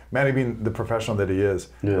believe Manny being the professional that he is,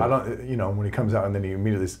 I don't, when he comes out and then he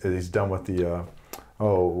immediately he's done with the.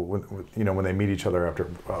 When they meet each other after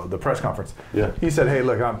the press conference, he said, "Hey,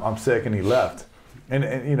 look, I'm sick," and he left.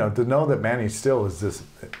 And to know that Manny still is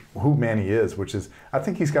who Manny is, which is, I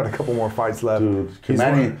think he's got a couple more fights left. Dude,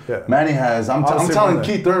 Manny has. I'm telling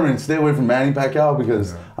Keith Thurman, stay away from Manny Pacquiao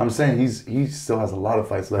because I'm saying he still has a lot of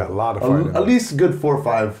fights left. A lot of fights. At least good 4 or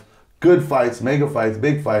 5 good fights, mega fights,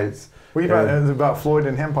 big fights. What about Floyd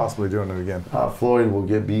and him possibly doing it again? Floyd will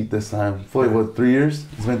get beat this time. Floyd, 3 years?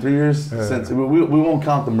 It's been 3 years since. We won't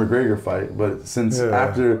count the McGregor fight, but since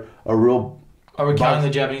after a real. Are we counting the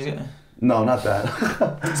Japanese guy? No, not that.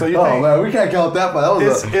 So you think? Man, we can't count that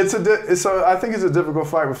fight. So I think it's a difficult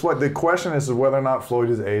fight with Floyd. The question is whether or not Floyd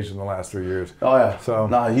has aged in the last 3 years. Oh yeah. So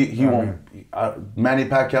he won't. Manny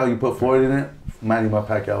Pacquiao, you put Floyd in it. Manny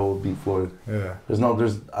Pacquiao will beat Floyd. Yeah.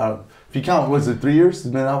 If you count, was it 3 years?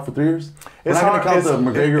 He's been out for 3 years? We're not going to count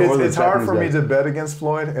the McGregor or the It's hard for me to bet against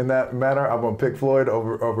Floyd in that matter. I'm going to pick Floyd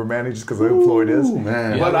over Manny just because of who Floyd is.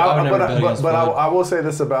 Man. But I will say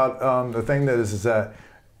this about the thing that is that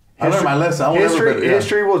I learned my lesson.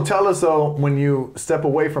 History will tell us, though, when you step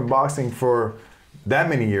away from boxing for that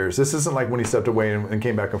many years, this isn't like when he stepped away and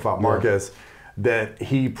came back and fought Marquez, that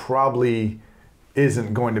he probably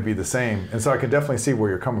isn't going to be the same. And so I can definitely see where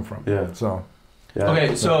you're coming from. Yeah. So. Yeah.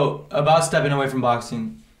 Okay, so about stepping away from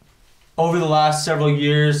boxing, over the last several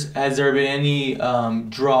years, has there been any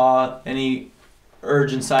any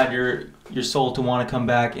urge inside your soul to want to come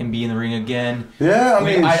back and be in the ring again? Yeah, I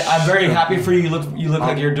mean, I'm very happy for you. You look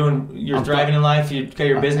like you're thriving in life. You got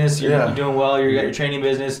your business. You're doing well. You got your training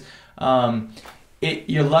business.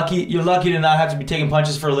 you're lucky to not have to be taking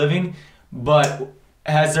punches for a living, but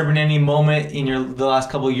has there been any moment in the last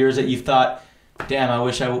couple of years that you thought, damn, I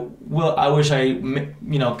wish I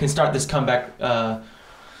can start this comeback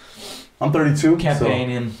I'm 32 campaign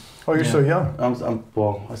so, and you're so young. I'm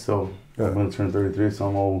going to turn 33, so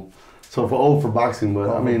I'm old. So old for boxing, but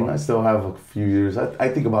I mean, I still have a few years. I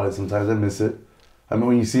think about it sometimes. I miss it. I mean,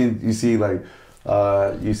 when you see like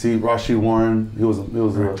you see Rashid Warren, he was a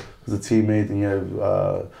teammate, and you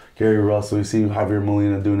have Gary Russell. You see Javier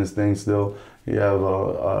Molina doing his thing still. You have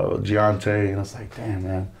Giante, and it's like, damn,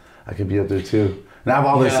 man, I could be up there too. And I have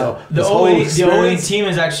all this. The 08 team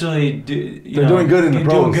is actually they're doing good in the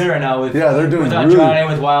pros. Doing good right now with they're doing with really, Andrade,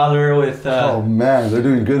 with Wilder, with oh man, they're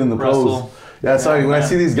doing good in the Russell. pros. Yeah, sorry. When I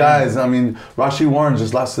see these guys, I mean, Rashid Warren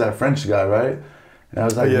just lost to that French guy, right? And I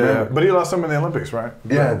was like, but he lost him in the Olympics, right?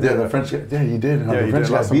 Yeah, the French guy. Yeah, he did. The French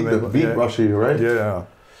guy beat Rashid, right? Yeah.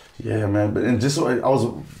 Yeah, man. But and just when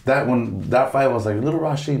that fight, I was like, little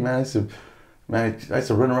Rashid, man. I used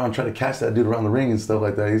to run around trying to catch that dude around the ring and stuff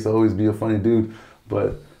like that. He used to always be a funny dude.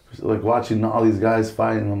 But like watching all these guys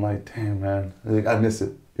fighting, I'm like, damn, man. Like, I miss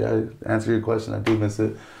it. Yeah, to answer your question, I do miss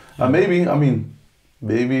it. Maybe,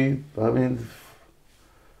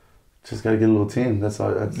 just gotta get a little team. That's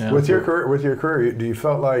all. With your career, do you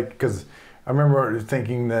felt like, because I remember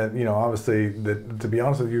thinking that, obviously that, to be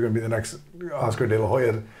honest with you, you're gonna be the next Oscar De La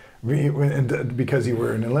Hoya, because you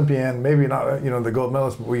were an Olympian, maybe not, the gold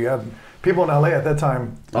medalist, but we had people in LA at that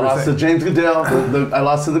time. I lost to James Goodell. I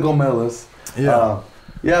lost to the gold medalist. Yeah.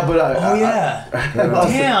 I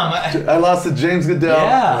lost to James Goodell.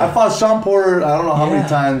 Yeah. I fought Shawn Porter. I don't know how many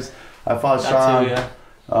times. I fought Shawn.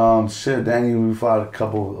 Danny, we fought a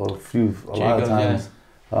lot of times.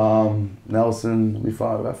 Nelson, I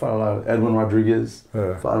fought a lot of Edwin Rodriguez.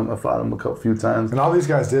 I fought him a few times. And all these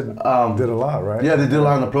guys did a lot, right? Yeah, they did a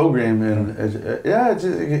lot in the program, and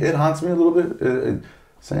it haunts me a little bit.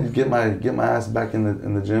 Saying to get my ass back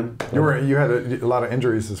in the gym. You had a lot of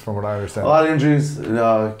injuries, is from what I understand. A lot of injuries,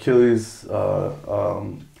 Achilles.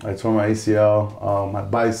 I tore my ACL, my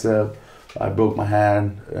bicep. I broke my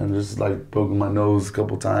hand and just like broken my nose a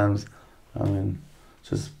couple times. I mean,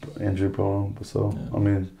 just injury prone. So I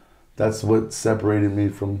mean, that's what separated me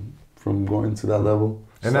from going to that level.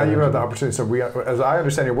 And now you have the opportunity. So as I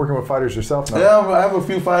understand, you're working with fighters yourself now. Yeah, I have a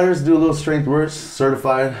few fighters. Do a little strength work,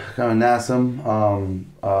 certified, kind of NASM.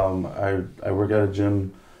 I work at a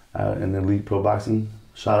gym in Elite Pro Boxing.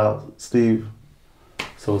 Shout out Steve.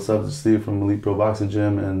 So what's up to Steve from Elite Pro Boxing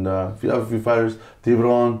Gym, and if you have a few fighters,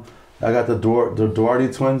 Tiburon. I got the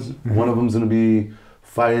Duarte twins. Mm-hmm. One of them's gonna be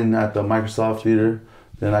fighting at the Microsoft Theater.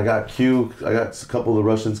 Then I got Q. I got a couple of the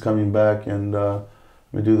Russians coming back, and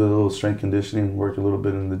we do the little strength conditioning, work a little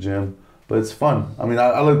bit in the gym. But it's fun. I mean,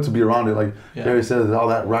 I like to be around it. Like Gary said, all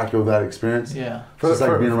that rack of that experience. Yeah. It's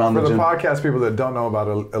like being around the gym. For the podcast people that don't know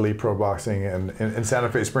about Elite Pro Boxing in Santa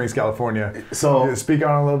Fe Springs, California, so speak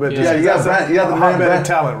on it a little bit. Yeah, you have the hotbed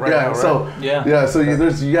talent right now, right? So we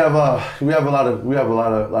have a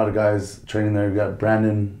lot of guys training there. We got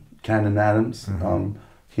Brandon Cannon Adams. Mm-hmm.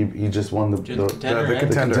 He just won the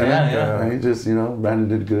contender. Yeah. He just Brandon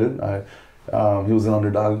did good. He was an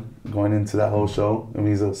underdog going into that whole show. I mean,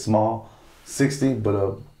 he's a small 60,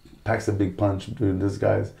 but packs a big punch, dude. This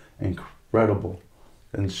guy's incredible.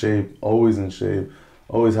 In shape, always in shape.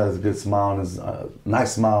 Always has a good smile, and his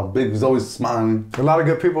nice smile. Big, he's always smiling. A lot of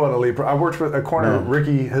good people at Elite Pro. I worked with a corner,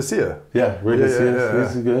 Ricky Hacia. Yeah, Ricky Hacia.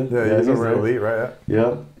 He's good. Yeah, he's over at Elite, right?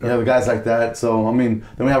 Yeah. You have guys like that. So, I mean,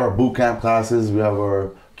 then we have our boot camp classes. We have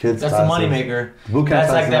our kids That's classes. The moneymaker.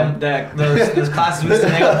 That's like those classes we used to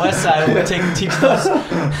make on the West Side. We would teach those.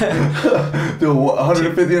 Do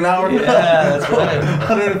 150 an hour? Yeah, that's right.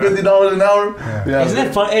 $150 an hour? Yeah. Isn't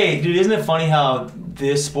it funny? Hey, dude, isn't it funny how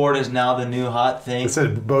this sport is now the new hot thing? It's a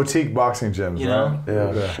boutique boxing gym, right?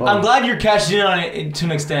 Yeah. Well, I'm glad you're cashing in on it to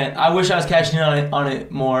an extent. I wish I was cashing in on it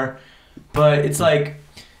more, but it's like,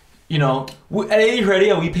 at 80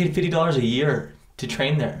 Radio, we paid $50 a year to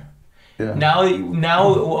train there. Yeah. Now,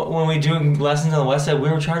 when we do lessons on the West Side, we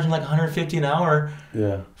were charging like $150 an hour.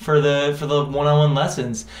 Yeah. For the one-on-one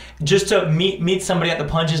lessons, just to meet somebody at the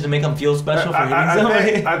punches to make them feel special for hitting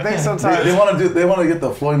somebody. I think sometimes they want to get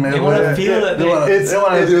the Floyd Mayweather. They want to feel that they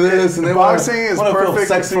want to do this, and boxing is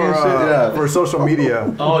perfect for social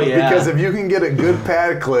media. Oh yeah. Because if you can get a good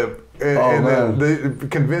pad clip. And then they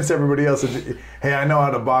convince everybody else that, hey, I know how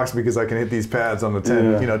to box because I can hit these pads on the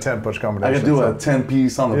 10 punch combination. I can do a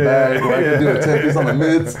 10-piece on the bag, or I can do a 10-piece on the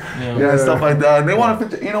mitts, stuff like that. And they want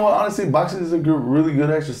to, honestly, boxing is a really good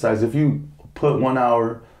exercise. If you put 1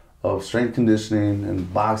 hour of strength conditioning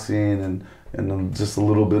and boxing and just a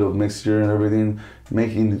little bit of mixture and everything,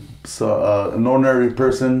 making an ordinary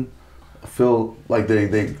person feel like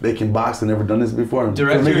they can box and never done this before. And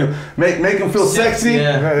make them feel sexy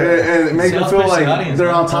and make them feel like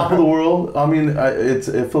they're on top of the world. I mean,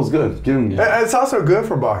 it feels good. It's also good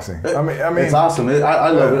for boxing. I mean, it's awesome. I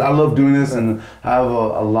love it. I love doing this, and I have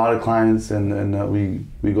a lot of clients, and we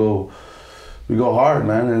go hard,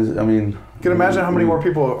 man. I mean, you can imagine how many more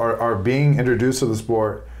people are being introduced to the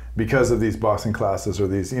sport because of these boxing classes or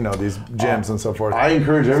these these gyms and so forth. I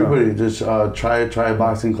encourage everybody to just try a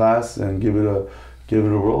boxing class and give it a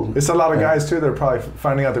whirl. It's a lot of guys too that are probably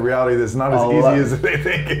finding out the reality that it's not as easy as they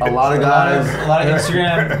think. A lot of guys, a lot of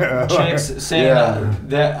Instagram chicks saying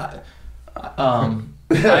that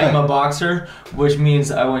I am a boxer, which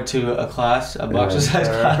means I went to a class, a boxer size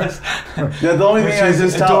class. Yeah, the only thing I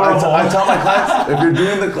tell my clients, if you're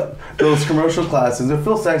doing those commercial classes, it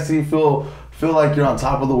feels sexy, feel like you're on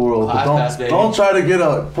top of the world. But don't try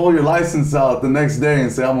to pull your license out the next day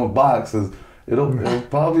and say I'm a box. It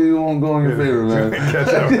probably won't go in your favor, man.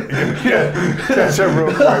 Catch up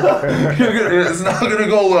real quick. It's not gonna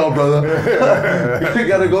go well, brother. You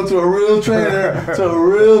gotta go to a real trainer, to a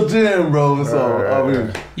real gym, bro. So I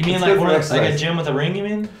mean, you mean like a gym with a ring? You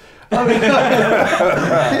mean? I mean,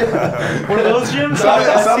 one of those gyms?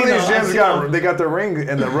 Some of these gyms got the ring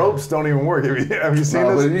and the ropes don't even work. Have you seen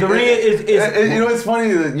this? The ring is it's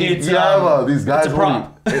funny that you have these guys. It's a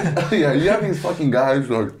prop. Yeah, you have these fucking guys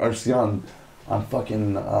who are on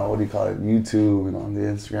fucking what do you call it, YouTube and on the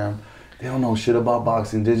Instagram. They don't know shit about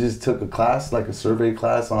boxing. They just took a class, like a survey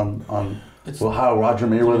class on how Roger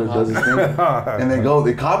Mayweather does his thing, and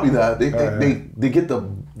they copy that. They get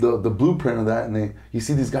the blueprint of that, and you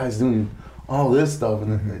see these guys doing all this stuff,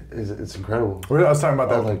 and it's incredible. I was talking about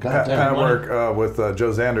that pad work with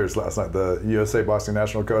Joe Zanders last night, the USA Boxing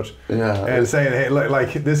National Coach. Yeah, and saying, hey,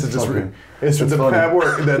 like this is just it's the pad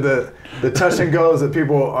work, the touch and goes that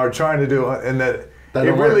people are trying to do, and that.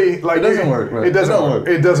 It really it doesn't work. Right? It doesn't work.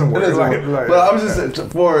 It doesn't work. But I'm just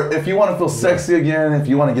if you want to feel sexy again, if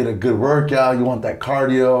you want to get a good workout, you want that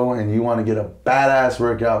cardio, and you want to get a badass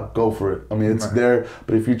workout, go for it. I mean, it's there.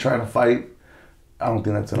 But if you're trying to fight, I don't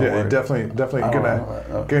think that's gonna work. Definitely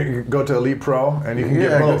gonna go to Elite Pro, and you can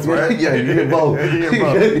get both, right? Yeah, you can get both. You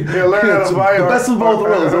learn how to fight. The best of both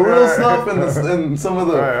worlds: the real stuff and some of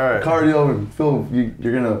the cardio, and feel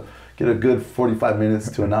you're gonna get a good 45 minutes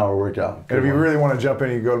to an hour workout. And if you really want to jump in,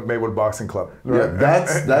 you go to Maywood Boxing Club. Right?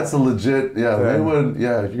 Yeah, that's a legit. Yeah, Maywood.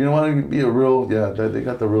 Yeah, if you want to be a real. Yeah, they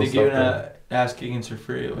got the real stuff. They give ass kickings for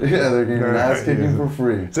free. Yeah, they're giving ass kicking for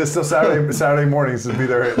free. So it's still Saturday mornings to be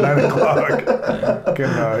there at 9 o'clock.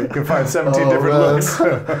 You can find 17 different looks.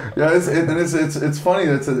 Yeah, it's funny.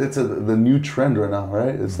 It's the new trend right now,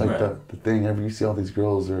 right? It's like the thing. You see all these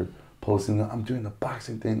girls are posting. I'm doing the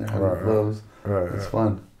boxing thing. They're having gloves. It's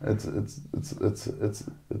fun. It's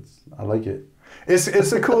I like it.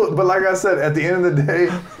 It's a cool, but like I said, at the end of the day,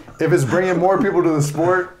 if it's bringing more people to the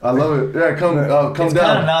sport, I love it. Yeah, come down. It's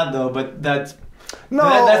kind of not though, but that's. No,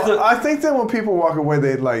 I think that when people walk away,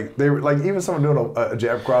 they even someone doing a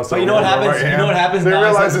jab cross. But you know what happens? You know what happens? They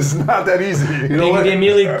realize it's not that easy. They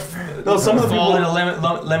immediately some of the people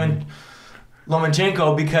into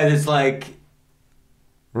Lomachenko because it's like.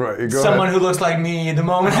 Right, someone who looks like me. The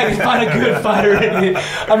moment I can find a good fighter,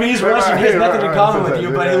 I mean, he's Russian. He has nothing in common with you,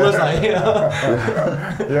 but he looks like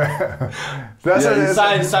Yeah, that's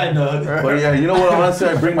a side note. But yeah, you know what? Honestly,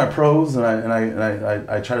 I bring my pros and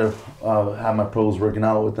I try to have my pros working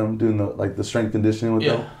out with them, doing the strength conditioning with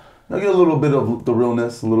them. I get a little bit of the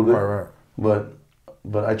realness, a little bit. Right.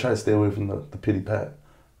 But I try to stay away from the pity pat,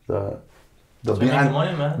 the behind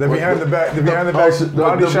the back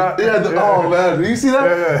body shot. Yeah. Oh man, do you see that?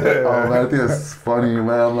 Yeah. Oh man, I think that's funny, man.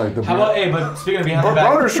 I'm like how about but speaking of behind the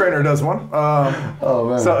back, Roger's trainer does one. Oh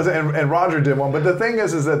man. So and Roger did one, but the thing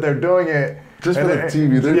is that they're doing it just for the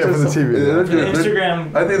TV. For the TV.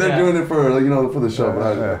 Instagram. I think they're doing it for for the show.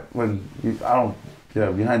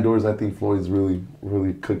 But behind doors, I think Floyd's really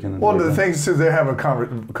cooking. Well, the things too, they have a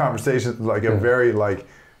conversation a very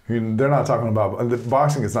they're not talking about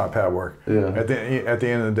boxing. It's not pad work. Yeah. At the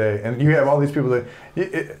end of the day, and you have all these people that,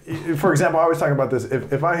 for example, I always talk about this.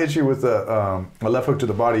 If I hit you with a left hook to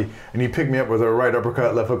the body and you pick me up with a right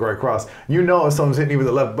uppercut, left hook, right cross, if someone's hitting you with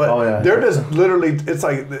a left, but they're just literally it's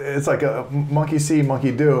like a monkey see,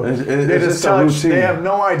 monkey do. They just touch. They have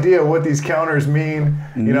no idea what these counters mean.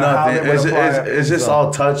 How they would apply it. It's just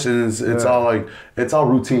all touch, and it's all it's all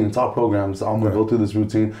routine. It's all programs. I'm gonna go through this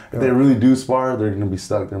routine. If they really do spar, they're gonna be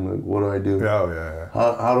stuck. They're like, what do I do? Yeah.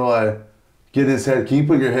 How do I get his head? Can you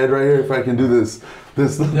put your head right here if I can do this?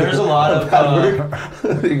 There's a lot of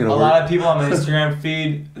a lot of people on my Instagram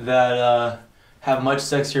feed that have much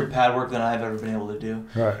sexier pad work than I've ever been able to do.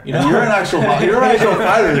 Right. You know, You're an actual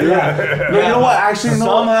fighter, dude. Yeah. You know what? Actually,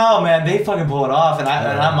 somehow, man, they fucking pull it off, and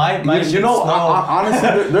I might. You know,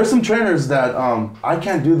 honestly, there's some trainers that I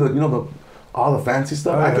can't do all the fancy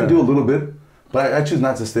stuff. I can do a little bit, but I choose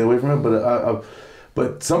not to stay away from it.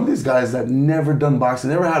 But some of these guys that never done boxing,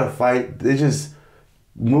 never had a fight, they just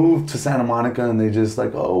moved to Santa Monica and they just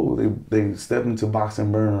like, they step into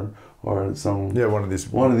Boxing Burn or some one of these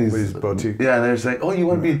boutiques. Yeah, and they're just like, oh, you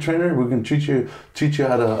want to be a trainer? We can teach you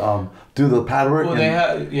how to do the pad work. Well, they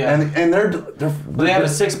have and they have a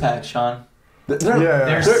 6-pack, Sean.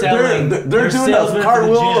 They're selling. They're doing a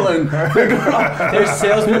cartwheel and they're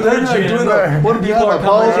salesmen. They're like doing what do you have?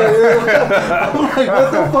 I'm like,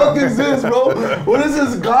 what the fuck is this, bro? What has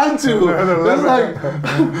this gone to? It's like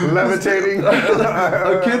levitating.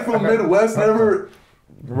 A kid from Midwest never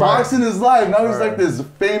boxed in his life. Now he's like this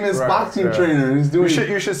famous boxing trainer. He's doing.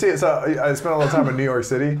 You should see it. So I spent a lot of time in New York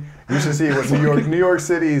City. You should see what New York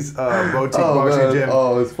City's boutique boxing gym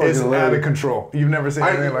is out of control. You've never seen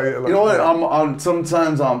anything like it. You know what?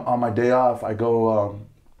 Sometimes on my day off, I go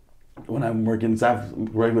when I'm working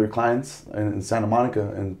regular clients in Santa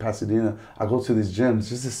Monica and Pasadena. I go to these gyms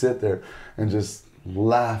just to sit there and just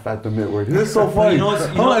laugh at the mitt work. It's so funny. Sean,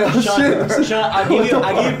 I give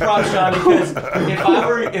you props, Sean, because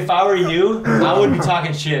if I were you, I would be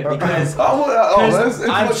talking shit because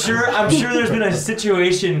I'm sure there's been a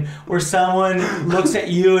situation where someone looks at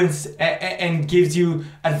you and gives you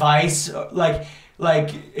advice like hey,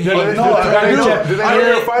 do they hear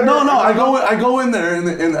you're a fighter? No, I go in there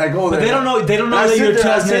and I go there. But they don't know that you're a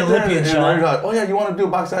 2008 Olympian, Shawn. Like, oh yeah, you want to do a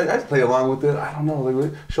boxing? I just play along with it. I don't know,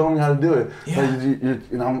 like show me how to do it. Yeah.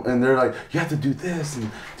 Like, and they're like, you have to do this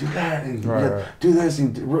and do that and do this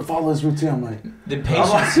and follow this routine. I'm like, the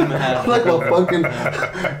patience you have. Like a fucking.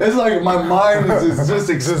 It's like my mind is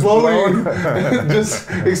just exploding,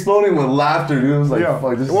 just exploding with laughter, dude. It was like,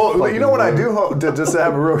 fuck. This well, you know what I do hope just to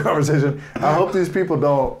have a real conversation. I hope these people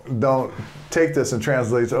don't take this and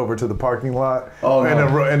translate over to the parking lot in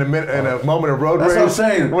a moment of road rage. That's what I'm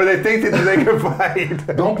saying. Where they think that they can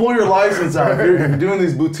fight. Don't pull your license out. If you're doing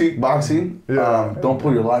these boutique boxing, don't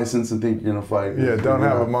pull your license and think you're going to fight. Yeah, don't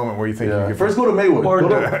have a moment where you think you can First go to Maywood.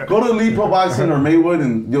 Go to Elite Pro Boxing or Maywood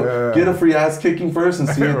and get a free ass kicking first and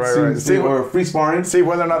see or free sparring. See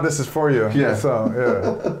whether or not this is for you. Yeah. So,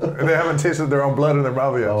 and they haven't tasted their own blood in their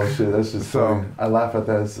mouth yet. Oh shit, that's just funny. I laugh at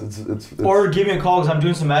that. It's or give me a call because I'm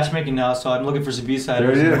doing some matchmaking now, so I'm looking for some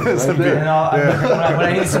B-siders. There he is. Right there. When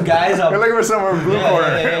I need some guys, you're looking for somewhere in blue corner.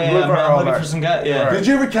 I'm looking for some guys. Yeah. Right. Did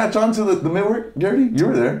you ever catch on to the midwork, Garrity? You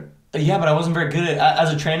were there. Yeah, but I wasn't very good at it.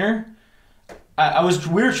 As a trainer.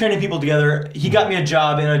 We were training people together. He got me a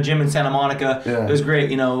job in a gym in Santa Monica. Yeah. It was great,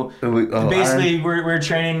 basically, we're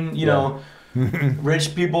training,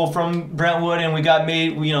 rich people from Brentwood, and we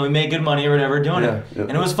made good money or whatever doing it, and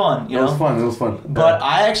it was fun. It was fun. But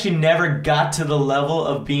I actually never got to the level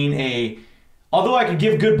of being although I could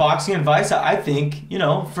give good boxing advice, I think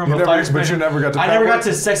from a fighter's perspective. But you never got to. I never got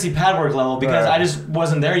to sexy pad work level because I just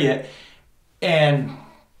wasn't there yet, and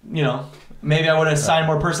maybe I would have signed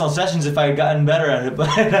more personal sessions if I had gotten better at it, but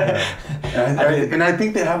and I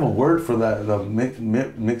think they have a word for that, the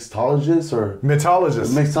mixologist or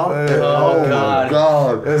mixologist. Oh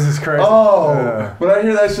God, this is crazy. When I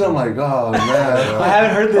hear that shit, I'm like, oh man, I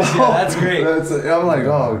haven't heard this yet. That's great. I'm like,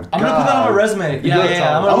 oh. I'm gonna put that on my resume.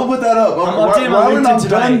 Yeah. I'm gonna put that up. I'm updating my LinkedIn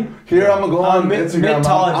tonight. Here I'm gonna go on Instagram.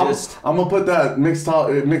 Mixologist. I'm gonna put that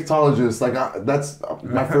mixologist. Like that's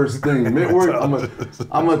my first thing. Mid work. I'm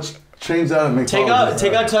gonna change that and take out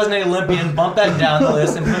 2008 Olympian, bump that down the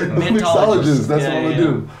list, and put mixologist. That's what I'm gonna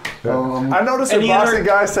do. I noticed that boxing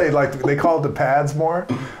guys say they call it the pads more.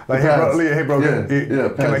 Like, hey bro,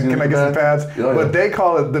 can I get some pads? But they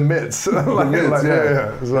call it the mitts. So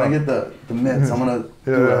I get the mitts. I'm gonna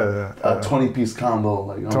do a 20-piece combo.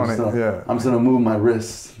 Like I'm just gonna move my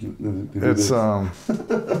wrists. It's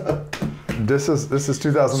this is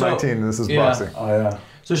 2019 and this is boxing. Oh yeah.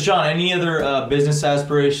 So Shawn, any other business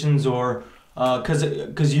aspirations or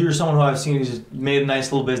because you're someone who I've seen who's just made a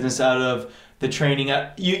nice little business out of the training.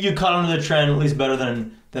 You caught onto the trend at least better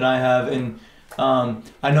than I have, and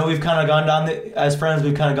I know we've kind of gone down as friends.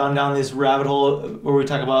 We've kind of gone down this rabbit hole where we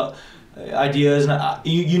talk about ideas, and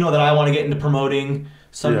you know that I want to get into promoting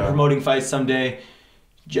fights someday.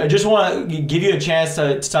 I just want to give you a chance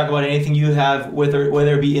to talk about anything you have, whether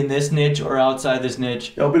it be in this niche or outside this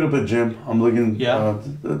niche. Open up a gym. I'm looking. Yeah.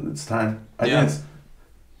 It's time. I think it's.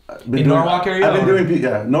 In Norwalk area? I've been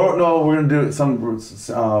doing, No, we're going to do some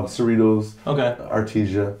Cerritos. Okay.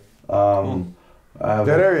 Artesia. That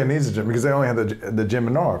area needs a gym because they only have the gym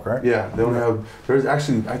in Norwalk, right? Yeah, they only have. There's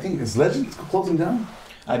actually, I think, is Legends closing down?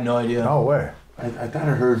 I have no idea. No way. I thought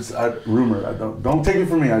I heard rumor. I don't take it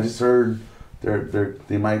from me. I just heard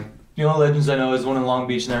they might. The only Legends I know is one in Long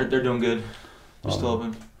Beach, and they're doing good. They're still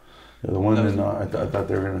open. Yeah, the one in I thought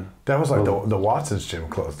they were gonna. That was like the Watson's gym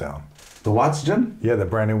closed down. The Watts gym? Yeah, the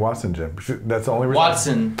brand new Watson gym. That's the only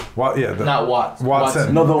reason. Watson. Not Watts.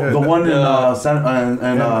 Watson. No, the one in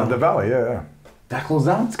the Valley. Yeah. That closed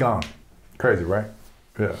down. It's gone. Crazy, right?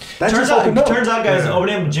 Yeah. Turns out, guys,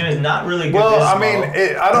 opening up a gym is not really good. Well, I mean,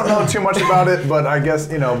 I don't know too much about it, but I guess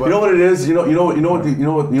But you know what it is. You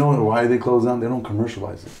know why they close down? They don't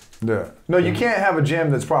commercialize it. Yeah. No, you can't have a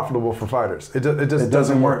gym that's profitable for fighters. It just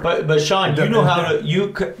doesn't work. But Shawn, you know how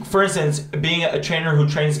to for instance, being a trainer who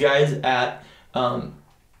trains guys at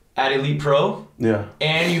Elite Pro. Yeah.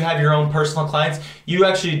 And you have your own personal clients. You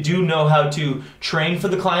actually do know how to train for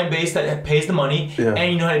the client base that pays the money,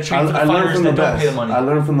 and you know how to train for the fighters that don't pay the money. I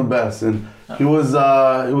learned from the best, and he was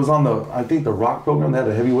on the Rock program. They had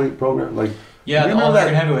a heavyweight program, like. Yeah, the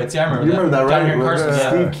All-American Heavyweights. Yeah, I remember that. You remember that, right? Down here in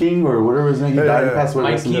Carson, Steve King or whatever his name. He died. He passed away.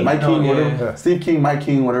 Mike King, whatever. Steve King, Mike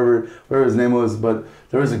King, whatever his name was. But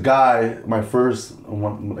there was a guy. My first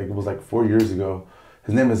one, it was 4 years ago.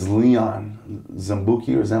 His name is Leon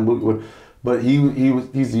Zambuki. But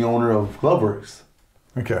he's the owner of Gloveworks.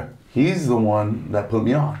 Okay. He's the one that put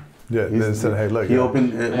me on. Yeah, they said, hey, look. He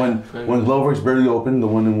opened when Gloveworks barely opened, the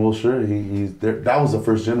one in Wilshire. He's there. That was the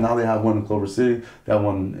first gym. Now they have one in Clover City, that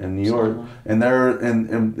one in New York, and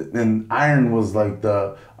Iron was like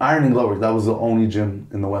the Iron and Gloveworks. That was the only gym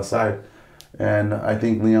in the West Side, and I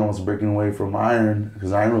think Leon was breaking away from Iron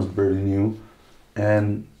because Iron was barely new,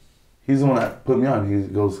 and he's the one that put me on. He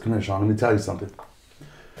goes, "Come here, Shawn. Let me tell you something.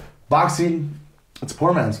 Boxing, it's a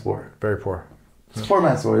poor man's sport. Very poor. It's a poor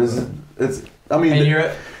man's sport. It's. I mean,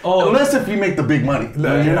 unless if you make the big money,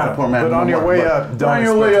 you're not a poor man. But on your way up,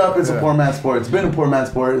 it's a poor man's sport. It's been a poor man's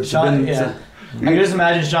sport. Shawn, I can just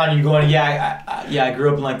imagine Shawn, you going, I grew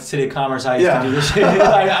up in the city of Commerce. I used to do this shit.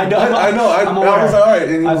 I know. I was all right.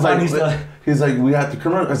 And he's like, we have to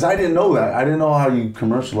commercialize. Because I didn't know that. I didn't know how you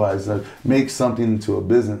commercialize, make something into a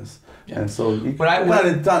business. And so you did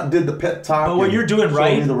the pet talk. But what you're doing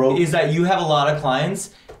right is that you have a lot of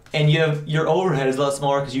clients. And your overhead is a lot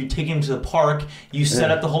smaller because you take him to the park, you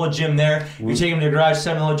set up the whole gym there, you take him to the garage,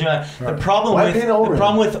 set up the whole gym. Right. The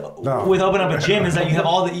problem with opening up a gym is that you have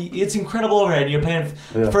it's incredible overhead. You're paying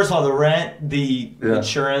first of all the rent, the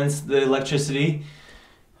insurance, the electricity.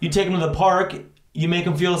 You take them to the park, you make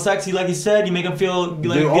them feel sexy, like you said. You make them feel like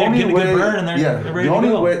get a good burn, and they're ready to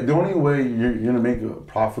go. The only way you're gonna make it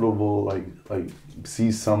profitable, like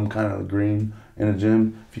see some kind of green in a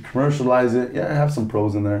gym, if you commercialize it, have some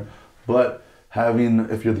pros in there, but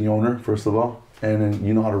if you're the owner, first of all, and then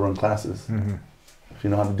you know how to run classes. Mm-hmm. If you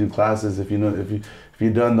know how to do classes, if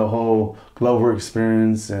you've done the whole Glover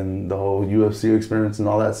experience and the whole UFC experience and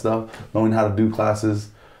all that stuff, knowing how to do classes,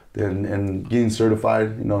 and getting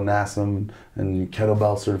certified, NASM and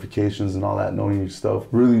kettlebell certifications and all that, knowing your stuff,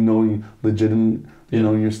 really knowing legitimate,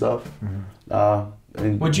 knowing your stuff. Mm-hmm.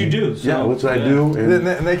 What you do. What I do.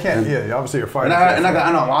 And they can't, obviously you're fighting. And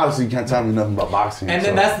I know, obviously you can't tell me nothing about boxing. And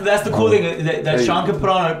then that's the cool thing, that Shawn could put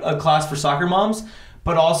on a class for soccer moms,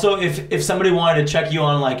 but also if somebody wanted to check you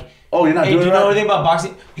on oh, you're not doing do you know anything about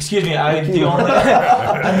boxing? Excuse me, I'm the only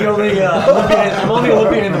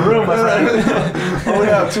Olympian in the room, my friend. I only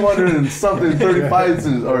have 200 and something 30 fights,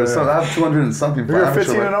 or something. I have 200 and something. You're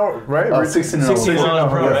 15 and 0, right? 16 and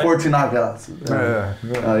 0. 14 knockouts.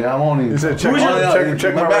 I'm only. You said check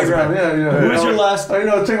my background. Who's your last?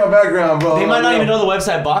 Check my background, bro. They might not even know the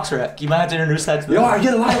website BoxRec. You might have to introduce that to them. I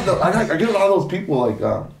get a lot of those people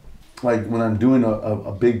like when I'm doing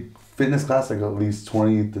a big fitness class, at least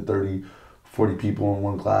 20 to 30, 40 people in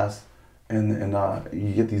one class, and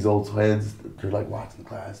you get these old heads, they're watching the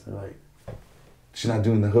class, they're like, she's not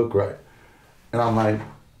doing the hook right. And I'm like,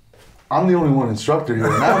 I'm the only one instructor here.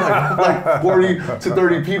 And I have like 40 to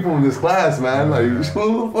 30 people in this class, man. Like,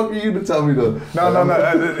 who the fuck are you to tell me to? No.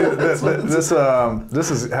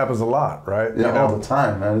 This happens a lot, right? Yeah, all the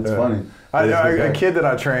time, man. It's funny. A kid that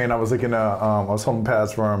I trained, I was looking at, I was holding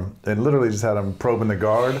pads for him and literally just had him probing the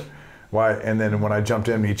guard. Why? And then when I jumped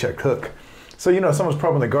in, he checked hook. So, someone's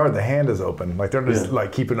probing the guard, the hand is open. Like, they're just,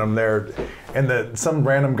 keeping them there. And some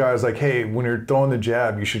random guy's like, hey, when you're throwing the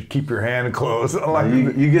jab, you should keep your hand closed. I'm like,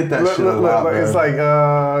 you get that shit a lot, man. It's like,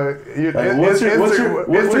 what's your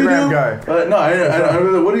Instagram guy? No, I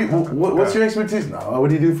really, what's your expertise? No, what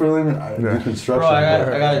do you do for a living? I do construction. Bro,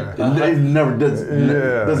 I got he never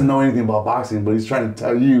doesn't know anything about boxing, but he's trying to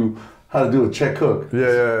tell you how to do a check hook.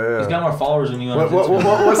 Yeah. He's got more followers than you. On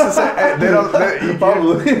What's the saying?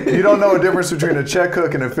 You don't know a difference between a check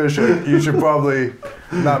hook and a fish hook. You should probably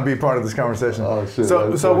not be part of this conversation. Oh, shit,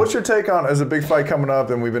 so what's your take on, as a big fight coming up,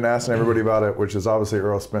 and we've been asking everybody about it, which is obviously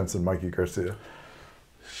Errol Spence and Mikey Garcia?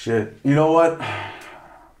 Shit. You know what?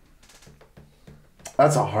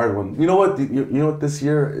 That's a hard one. You know what? You know what? This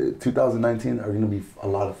year, 2019, are going to be a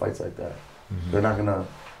lot of fights like that. Mm-hmm. They're not going to.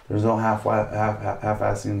 There's no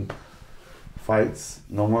half-assing fights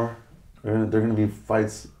no more. They're going to be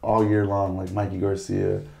fights all year long, like Mikey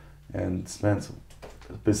Garcia and Spence.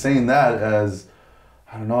 But saying that, as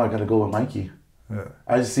I don't know, I got to go with Mikey. Yeah.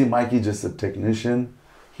 I just see Mikey just a technician.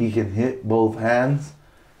 He can hit both hands,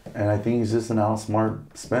 and I think he's just an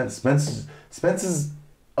outsmart Spence. Spence is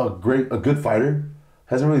a good fighter.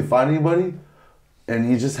 Hasn't really fought anybody, and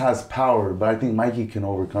he just has power. But I think Mikey can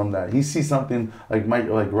overcome that. He sees something like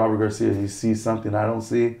Robert Garcia. He sees something I don't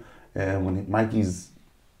see, and when Mikey's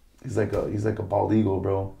like a bald eagle,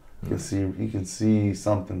 bro. He can see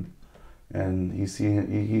something, and he see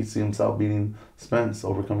himself beating Spence,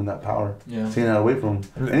 overcoming that power, taking that away from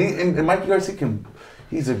him. And Mikey Garcia can.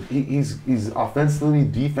 He's offensively,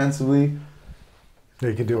 defensively. Yeah,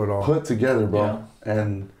 he can do it all. Put together, bro. Yeah.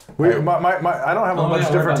 And I don't have a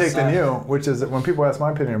much different take than you, which is that when people ask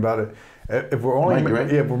my opinion about it, if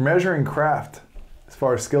we're measuring craft as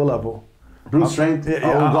far as skill level, brute strength,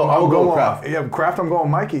 I'll go craft. Yeah, craft. I'm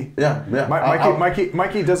going Mikey. Yeah.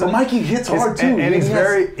 Mikey doesn't. But Mikey hits hard too, and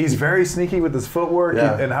he's very sneaky with his footwork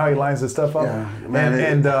and how he lines his stuff up. Yeah,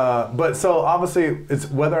 man. But so obviously it's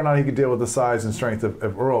whether or not he can deal with the size and strength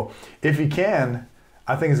of Earl. If he can,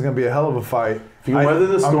 I think it's going to be a hell of a fight. If you weather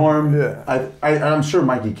the storm, I'm sure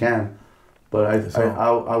Mikey can, but I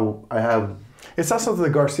have. It's also that the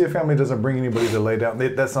Garcia family doesn't bring anybody to lay down.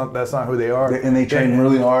 That's not who they are. And they train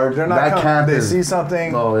really hard. They're not. They see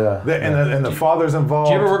something. Oh yeah. And the father's involved.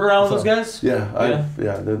 Do you ever work around with those guys? Yeah.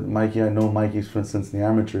 Mikey, I know Mikey since the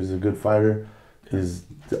amateurs. He's a good fighter. He's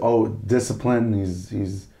disciplined.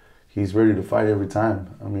 He's ready to fight every time.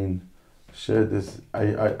 I mean, shit. I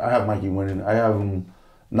have Mikey winning. I have him.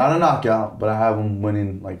 Not a knockout, but I have him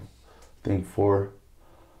winning, like, I think four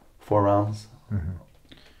rounds. Mm-hmm.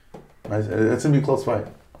 It's gonna be a close fight.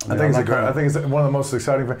 I think it's one of the most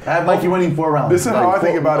exciting fights. I have Mikey winning 4 rounds. This is how I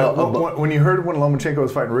think about it. When you heard when Lomachenko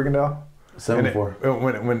was fighting Rigondeaux,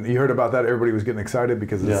 7-4. When you heard about that, everybody was getting excited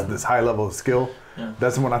because it's this high level of skill. Yeah.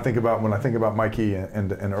 That's when I think about Mikey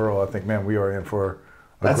and Earl. I think, man, we are in for.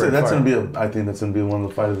 I think that's gonna be one of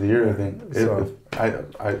the fights of the year. I think.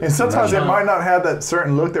 And sometimes it might not have that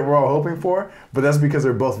certain look that we're all hoping for, but that's because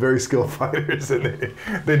they're both very skilled fighters, and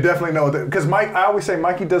they definitely know that. Because I always say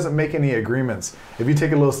Mikey doesn't make any agreements. If you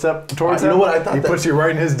take a little step towards him, he puts you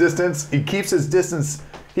right in his distance. He keeps his distance.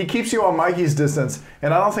 He keeps you on Mikey's distance,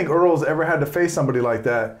 and I don't think Earl's ever had to face somebody like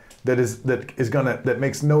that. That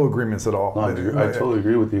makes no agreements at all. No, I totally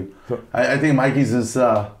agree with you. I think Mikey's is.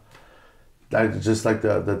 Just like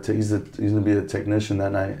he's gonna be a technician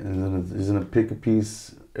that night, and he's gonna pick a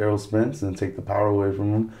piece Errol Spence and take the power away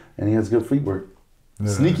from him, and he has good feet work,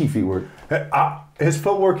 sneaky feet work. His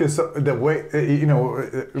footwork is the way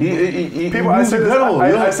people. I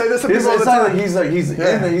say this to people all the time. He's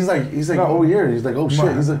like over here. He's like, oh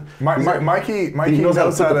shit. He's like Mikey knows how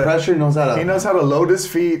to put the pressure. He knows how to load his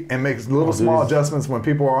feet and makes little small adjustments when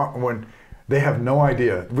people are They have no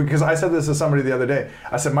idea. Because I said this to somebody the other day.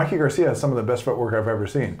 I said, Mikey Garcia has some of the best footwork I've ever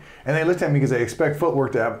seen. And they looked at me because they expect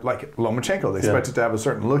footwork to have, like Lomachenko, they expect it to have a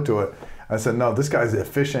certain look to it. I said, no, this guy's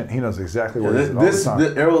efficient. He knows exactly where he's at all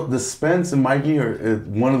the time. The Spence and Mikey are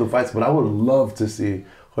one of the fights, but I would love to see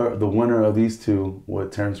the winner of these two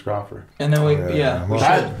with Terrence Crawford. And then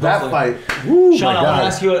that fight. Sean, I want to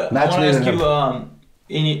ask you,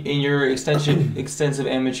 in your extensive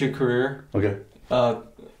amateur career,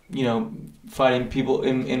 fighting people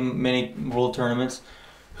in many world tournaments,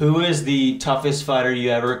 who is the toughest fighter you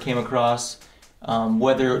ever came across?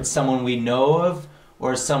 Whether it's someone we know of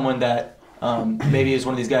or someone that maybe is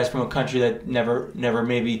one of these guys from a country that never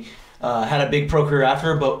maybe had a big pro career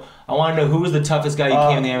after. But I want to know, who was the toughest guy you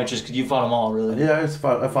came in the amateurs, because you fought them all, really. Yeah, I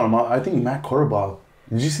fought them all. I think Matt Korbov.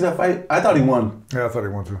 Did you see that fight? I thought he won. Yeah, I thought he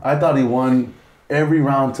won too. I thought he won every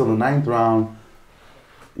round till the 9th round.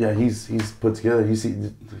 Yeah, he's put together. He's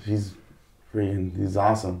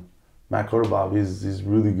awesome. Matt Korbov, he's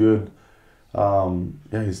really good.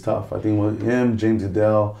 He's tough. I think with him, James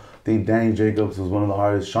Adele, I think Danny Jacobs was one of the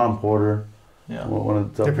hardest. Shawn Porter. Yeah. One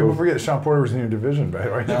of the tough. People forget Shawn Porter was in your division,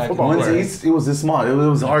 right? It was this small. It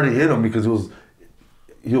was hard to hit him because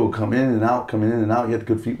he would come in and out. He had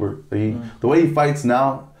good feet work. The way he fights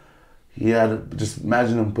now, he had, just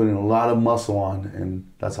imagine him putting a lot of muscle on, and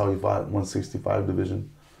that's how he fought 165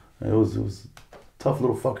 division. And it was a tough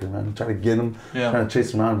little fucker, man. Trying to get him, trying to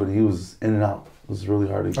chase him around, but he was in and out. It was really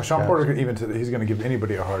hard to Shawn Porter, he's going to give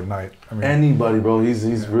anybody a hard night. I mean, anybody, bro.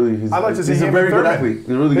 He's really. I'd like to see he's him a very and good Thurman. athlete. He's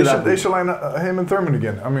a really good athlete. They should line him and Thurman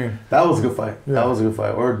again. I mean, that was a good fight. Yeah. That was a good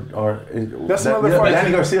fight. Or that's another fight.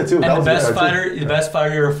 Danny Garcia too. And that the was best fighter, the best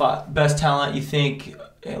fighter you ever fought, best talent you think,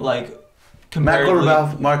 like Matt comparatively.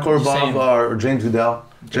 Korobov or James Goodell.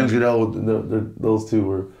 James Goodell. Those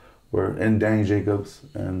two were and Danny Jacobs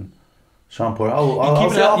and Shawn Porter. I'll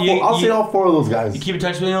say all four of those guys. You keep in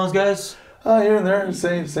touch with any of those guys? Here and there,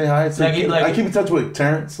 say hi. I keep in touch with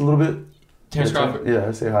Terrence a little bit. Terrence Crawford. Yeah,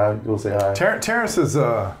 I say hi. Go say hi. Terrence is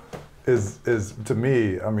to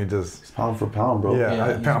me. I mean, just pound for pound, bro.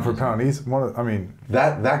 Yeah, pound for pound. He's one of. I mean,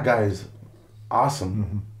 that guy is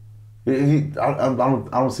awesome. I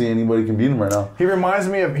don't see anybody can beat him right now. He reminds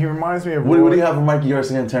me of. What do you have for Mikey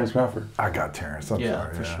Garcia and Terrence Crawford? I got Terrence. I'm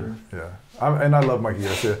sorry. For sure. Yeah. And I love Mikey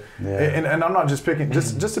Garcia. Yeah. And I'm not just picking,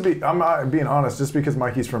 just to be, I'm not being honest, just because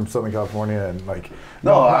Mikey's from Southern California and like.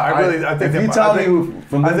 I think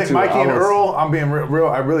Mikey and Earl, I'm being real.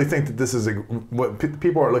 I really think that this is what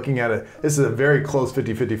people are looking at it. This is a very close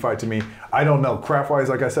 50-50 fight to me. I don't know craft-wise.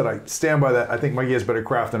 Like I said, I stand by that. I think Mikey has better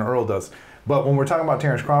craft than Earl does. But when we're talking about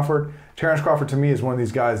Terrence Crawford to me is one of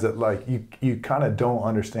these guys that like you kind of don't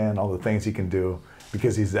understand all the things he can do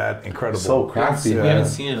because he's that incredible. So crafty. We haven't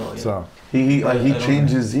seen it all yet. So he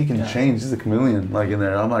changes. He can change. He's a chameleon like in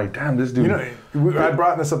there. I'm like, damn, this dude. I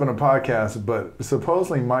brought this up in a podcast, but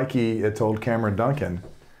supposedly Mikey had told Cameron Duncan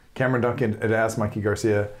had asked Mikey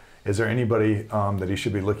Garcia, is there anybody that he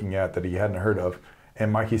should be looking at that he hadn't heard of?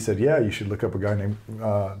 And Mikey said, yeah, you should look up a guy named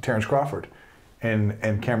Terrence Crawford.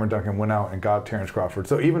 And Cameron Duncan went out and got Terrence Crawford.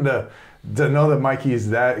 So even to know that Mikey is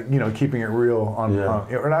that, keeping it real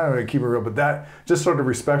or not only keep it real, but that just sort of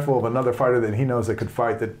respectful of another fighter that he knows that could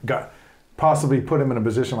fight, that got possibly put him in a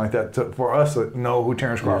position like that for us to know who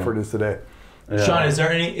Terrence Crawford is today. Yeah. Shawn, is there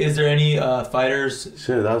any fighters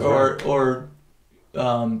or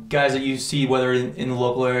guys that you see, whether in the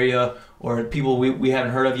local area or people we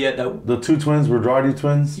haven't heard of yet? The two twins, Rodradi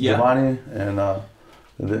twins, Giovanni and.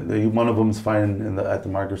 One of them's fighting at the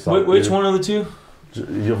Microsoft. Which one of the two?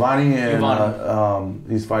 Giovanni and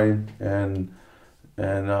he's fighting and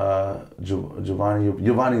Giovanni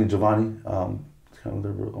and Giovanni. Kind of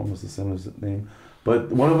they're almost the same as the name,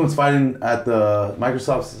 but one of them's fighting at the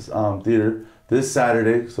Microsoft theater this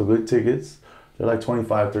Saturday. So good tickets. They're like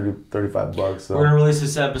 $25, $35. So. We're gonna release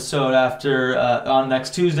this episode after on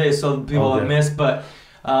next Tuesday, so people have missed, but.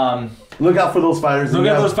 Look out for those fighters. Look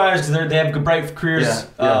out for those fighters because they have bright careers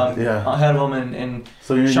ahead of them, and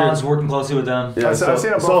so Shawn's working closely with them. Yeah, I've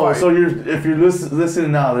seen them both so if you're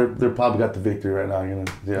listening now, they're probably got the victory right now.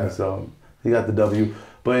 So he got the W.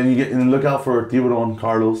 But and look out for Tiburon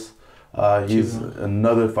Carlos. He's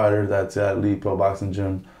another fighter that's at Elite Pro Boxing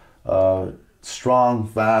Gym. Strong,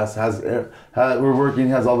 fast. We're working.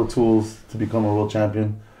 Has all the tools to become a world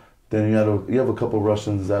champion. Then you have a couple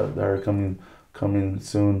Russians that are coming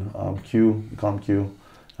soon. Q, we call him Q.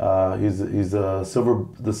 He's the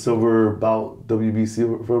silver belt, WB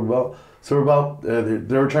silver belt.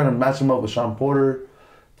 They were trying to match him up with Shawn Porter,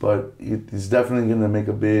 but he's definitely going to make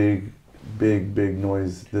a big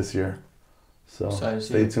noise this year. So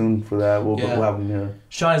stay tuned for that. We'll have him here.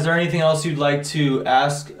 Shawn, is there anything else you'd like to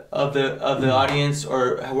ask of the audience,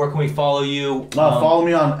 or where can we follow you? Follow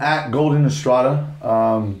me on @GoldenEstrada.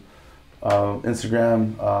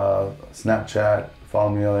 Instagram, Snapchat, follow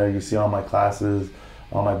me on there. You see all my classes,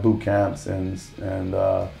 all my boot camps, and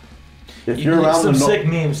if you're around some sick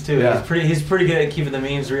memes too. Yeah. He's pretty good at keeping the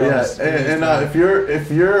memes real. Yeah, if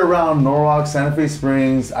you're around Norwalk, Santa Fe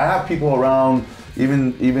Springs, I have people around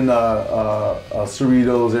even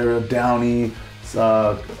Cerritos area, Downey,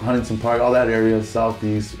 Huntington Park, all that area,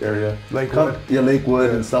 southeast area,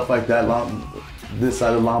 Lakewood and stuff like that. This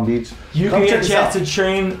side of Long Beach. You can get a chance to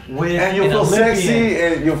train with and you'll feel Olympian. sexy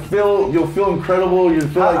and you'll feel incredible. You'll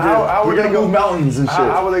feel you're gonna move mountains and shit.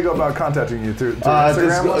 How will they go about contacting you through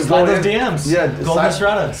Instagram? Slide those DMs. Yeah, Golden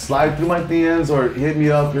Estrada. Slide through my DMs or hit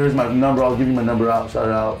me up. Here's my number. I'll give you my number out. Shout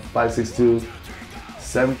it out.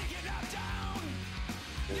 562-7.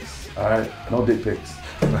 All right, no dick pics.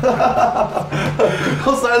 Don't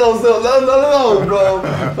slide those. No, bro.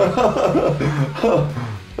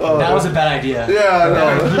 That was a bad idea. Yeah, I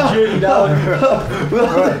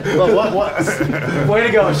But what? Way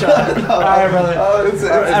to go, Shawn. All right, brother.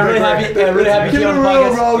 I'm really happy. I'm really happy Give you me on the real,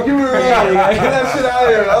 podcast. bro. Give me real. Yeah. Get that shit out of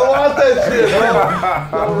here. I want that shit,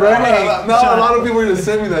 bro. Now a lot of people are gonna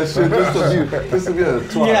send me that shit just to be a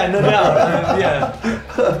twat. Yeah, no doubt. Yeah.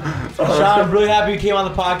 Shawn, I'm really happy you came on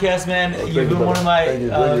the podcast, man. You've been one of my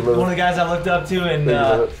one of the guys I looked up to, and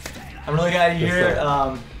I'm really glad you're here.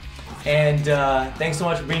 And thanks so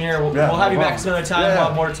much for being here. We'll have you back some other time. We'll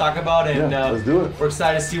have more to talk about, and let's do it. We're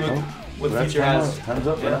excited to see what the future has. Hands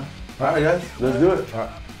up, man. All right, guys, let's do it. All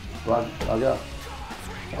right, I'll go.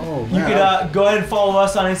 Oh, man. You can go ahead and follow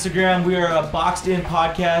us on Instagram. We are a Boxed In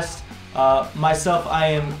Podcast. Myself, I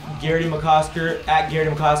am Garrity McOsker, at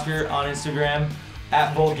Garrity McOsker on Instagram,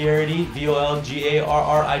 at Volgarity, VOLGARRITY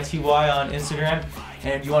on Instagram.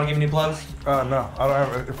 And you want to give me any plugs? No, I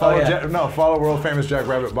don't have. Follow world famous Jack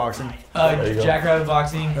Rabbit Boxing. Jack Rabbit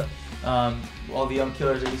Boxing. All the young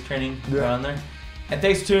killers that he's training around there. And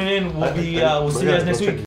thanks for tuning in. We'll see you guys next week.